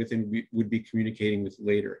interacting with and would be communicating with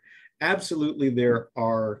later. Absolutely, there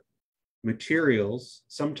are materials,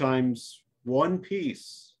 sometimes one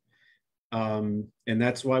piece, and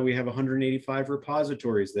that's why we have 185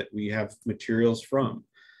 repositories that we have materials from.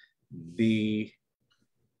 The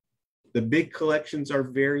big collections are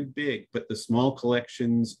very big, but the small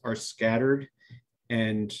collections are scattered,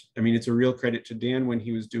 And I mean, it's a real credit to Dan when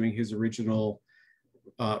he was doing his original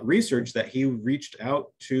research that he reached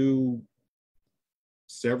out to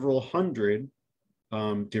several hundred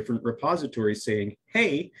different repositories saying,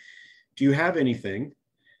 hey, do you have anything?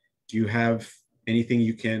 Do you have anything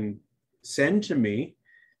you can send to me?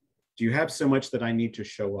 Do you have so much that I need to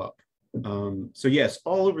show up? So yes,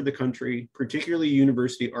 all over the country, particularly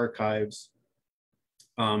university archives,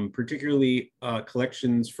 particularly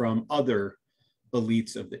collections from other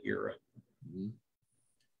elites of the era.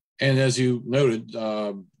 And as you noted,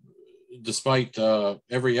 despite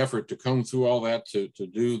every effort to comb through all that, to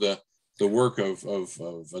do the work of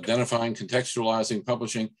identifying, contextualizing,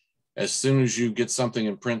 publishing, as soon as you get something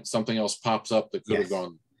in print, something else pops up that could have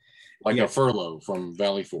gone, like a furlough from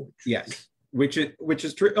Valley Forge. Yes, which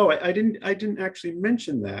is true. Oh, I didn't actually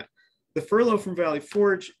mention that. The furlough from Valley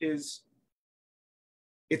Forge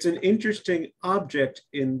it's an interesting object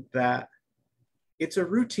in that it's a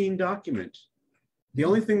routine document. The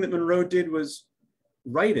only thing that Monroe did was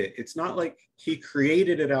write it. It's not like he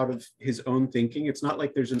created it out of his own thinking. It's not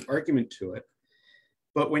like there's an argument to it.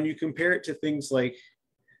 But when you compare it to things like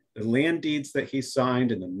the land deeds that he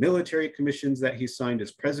signed and the military commissions that he signed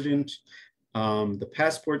as president, the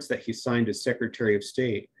passports that he signed as Secretary of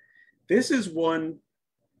State, this is one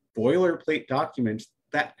boilerplate document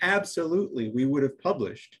that absolutely we would have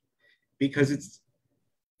published because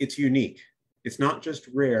it's unique. It's not just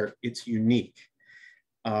rare, it's unique.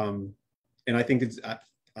 And I think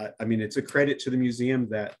I mean, it's a credit to the museum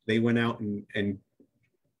that they went out and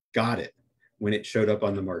got it when it showed up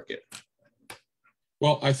on the market.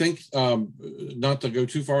 Well, I think not to go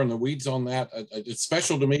too far in the weeds on that, it's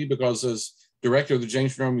special to me because as director of the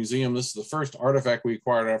James Monroe Museum, this is the first artifact we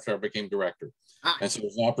acquired after I became director. And so it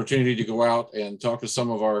was an opportunity to go out and talk to some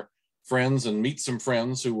of our friends and meet some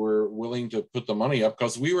friends who were willing to put the money up,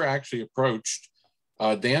 because we were actually approached,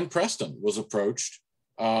 Dan Preston was approached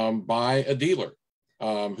by a dealer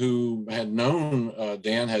who had known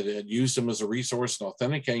Dan, had used him as a resource in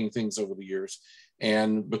authenticating things over the years.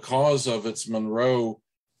 And because of its Monroe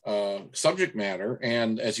subject matter,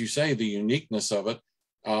 and as you say, the uniqueness of it,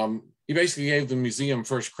 he basically gave the museum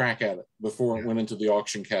first crack at it before it went into the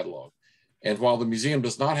auction catalog. And while the museum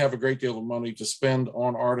does not have a great deal of money to spend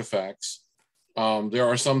on artifacts, there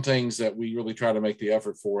are some things that we really try to make the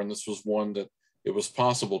effort for, and this was one that it was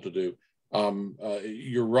possible to do.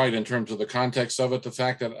 You're right in terms of the context of it. The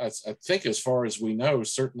fact that I think, as far as we know,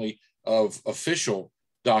 certainly of official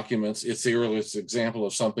documents, it's the earliest example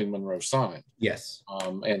of something Monroe signed. Yes.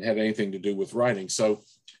 And had anything to do with writing. So,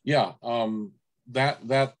 yeah,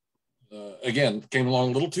 that again came along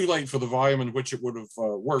a little too late for the volume in which it would have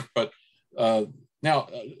worked. But now,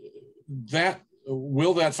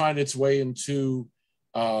 will that find its way into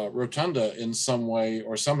Rotunda in some way,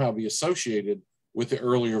 or somehow be associated with the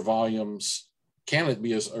earlier volumes? Can it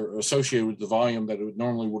be associated with the volume that it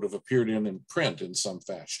normally would have appeared in print in some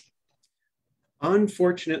fashion?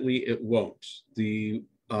 Unfortunately, it won't.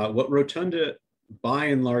 What Rotunda by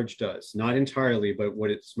and large does, not entirely, but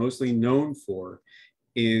what it's mostly known for,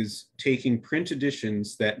 is taking print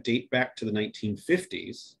editions that date back to the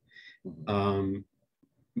 1950s,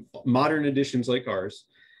 modern editions like ours,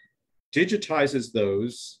 digitizes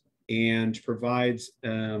those and provides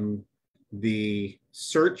the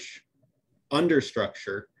search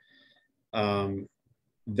understructure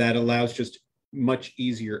that allows just much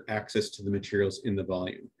easier access to the materials in the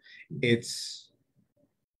volume.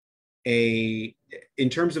 In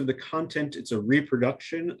terms of the content, it's a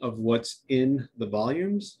reproduction of what's in the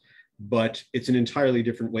volumes, but it's an entirely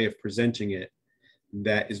different way of presenting it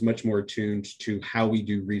that is much more attuned to how we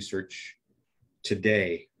do research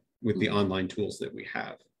today with the online tools that we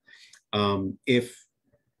have.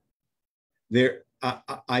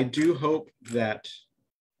 I do hope that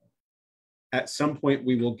at some point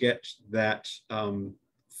we will get that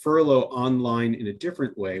furlough online in a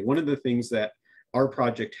different way. One of the things that our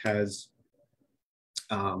project has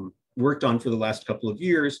worked on for the last couple of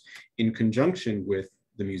years in conjunction with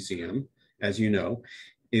the museum, as you know,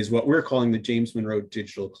 is what we're calling the James Monroe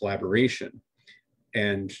Digital Collaboration.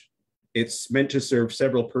 And it's meant to serve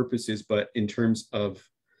several purposes, but in terms of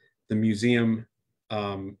the museum,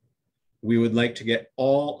 we would like to get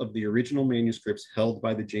all of the original manuscripts held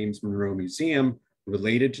by the James Monroe Museum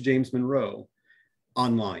related to James Monroe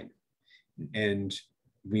online. And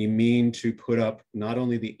we mean to put up not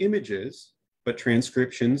only the images, but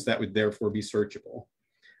transcriptions that would therefore be searchable,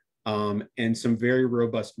 and some very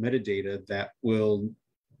robust metadata that will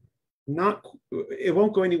it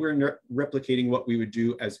won't go anywhere replicating what we would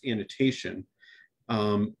do as annotation,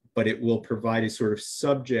 but it will provide a sort of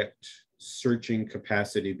subject searching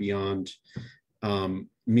capacity beyond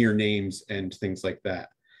mere names and things like that.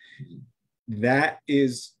 That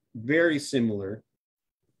is very similar,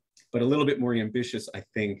 but a little bit more ambitious, I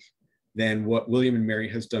think, than what William and Mary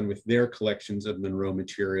has done with their collections of Monroe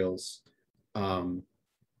materials.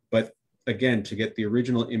 But again, to get the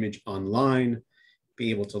original image online, be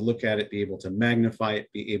able to look at it, be able to magnify it,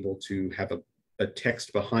 be able to have a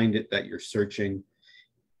text behind it that you're searching,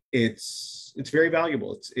 it's very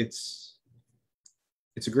valuable. It's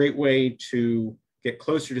a great way to get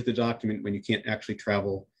closer to the document when you can't actually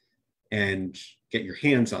travel and get your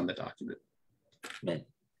hands on the document. Right.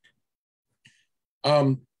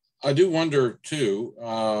 I do wonder too,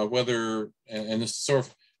 whether, and this is sort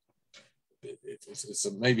of, it's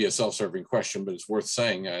maybe a self-serving question, but it's worth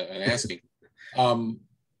saying and asking.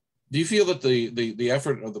 Do you feel that the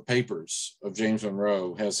effort of the Papers of James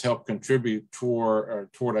Monroe has helped contribute toward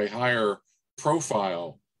a higher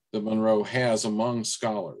profile that Monroe has among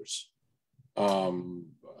scholars?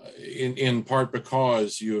 In part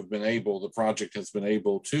because the project has been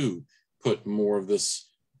able to put more of this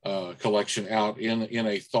collection out in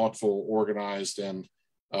a thoughtful, organized, and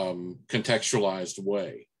contextualized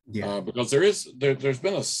way. Yeah. Because there's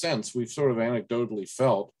been a sense, we've sort of anecdotally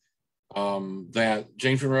felt, that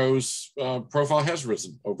James Monroe's profile has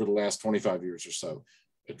risen over the last 25 years or so.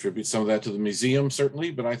 Attribute some of that to the museum,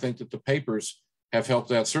 certainly, but I think that the Papers have helped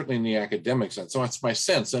that, certainly in the academic sense. So that's my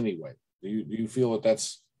sense anyway. Do you feel that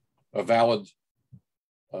that's a valid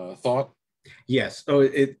thought? Yes. Oh,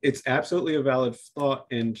 it's absolutely a valid thought.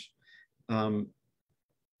 And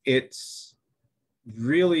it's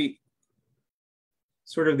really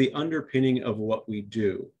sort of the underpinning of what we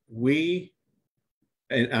do.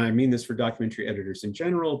 And I mean this for documentary editors in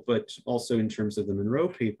general, but also in terms of the Monroe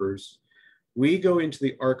Papers, we go into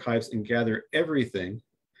the archives and gather everything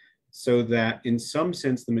so that in some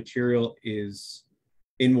sense the material is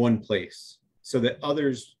in one place so that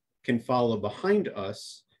others can follow behind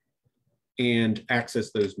us and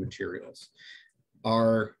access those materials.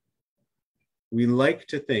 We like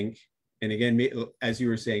to think, and again, as you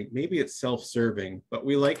were saying, maybe it's self-serving, but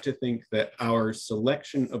we like to think that our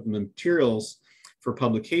selection of materials for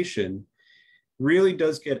publication really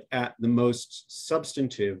does get at the most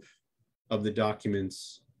substantive of the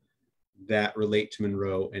documents that relate to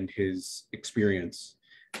Monroe and his experience.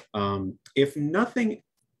 If nothing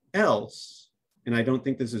else, and I don't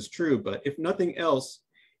think this is true, but if nothing else,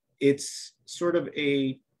 it's sort of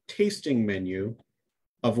a tasting menu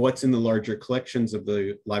of what's in the larger collections of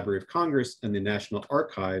the Library of Congress and the National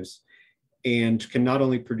Archives, and can not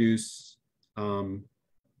only produce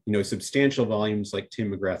substantial volumes like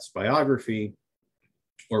Tim McGrath's biography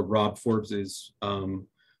or Rob Forbes's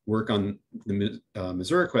work on the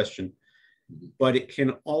Missouri question, but it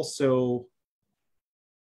can also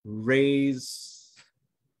raise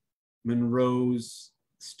Monroe's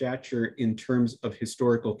stature in terms of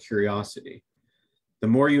historical curiosity. The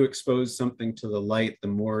more you expose something to the light, the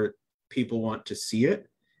more people want to see it,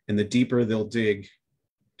 and the deeper they'll dig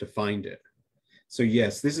to find it. So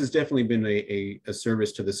yes, this has definitely been a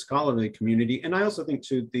service to the scholarly community, and I also think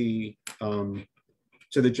to the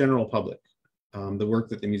general public. The work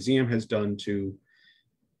that the museum has done to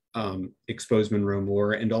expose Monroe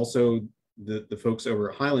more, and also the folks over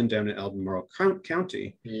at Highland down in Albemarle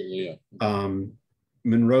County. Yeah.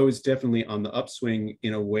 Monroe is definitely on the upswing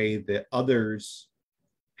in a way that others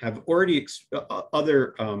have already,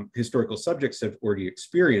 other historical subjects have already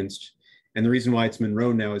experienced. And the reason why it's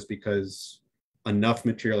Monroe now is because enough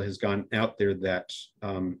material has gone out there that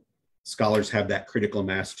scholars have that critical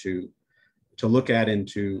mass to look at and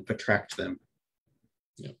to attract them.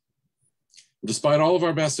 Yeah. Despite all of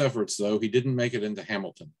our best efforts, though, he didn't make it into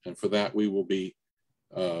Hamilton. And for that, we will be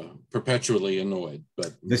perpetually annoyed.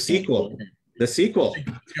 But the sequel.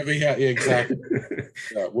 Yeah, exactly.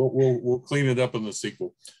 Yeah, we'll clean it up in the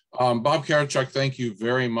sequel. Bob Karachuk, thank you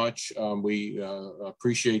very much. We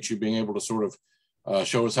appreciate you being able to sort of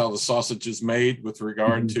show us how the sausage is made with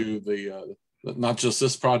regard to the not just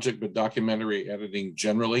this project, but documentary editing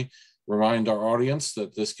generally. Remind our audience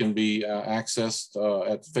that this can be accessed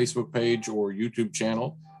at the Facebook page or YouTube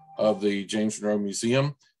channel of the James Monroe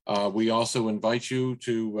Museum. We also invite you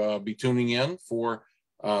to be tuning in for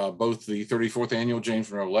both the 34th Annual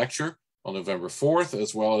James Monroe Lecture on November 4th,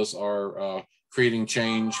 as well as our Creating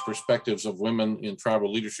Change, Perspectives of Women in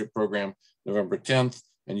Tribal Leadership program, November 10th.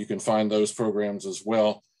 And you can find those programs as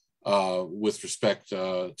well with respect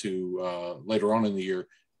to later on in the year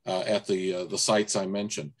at the sites I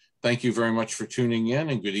mentioned. Thank you very much for tuning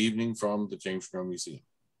in, and good evening from the James Monroe Museum.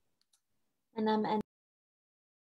 And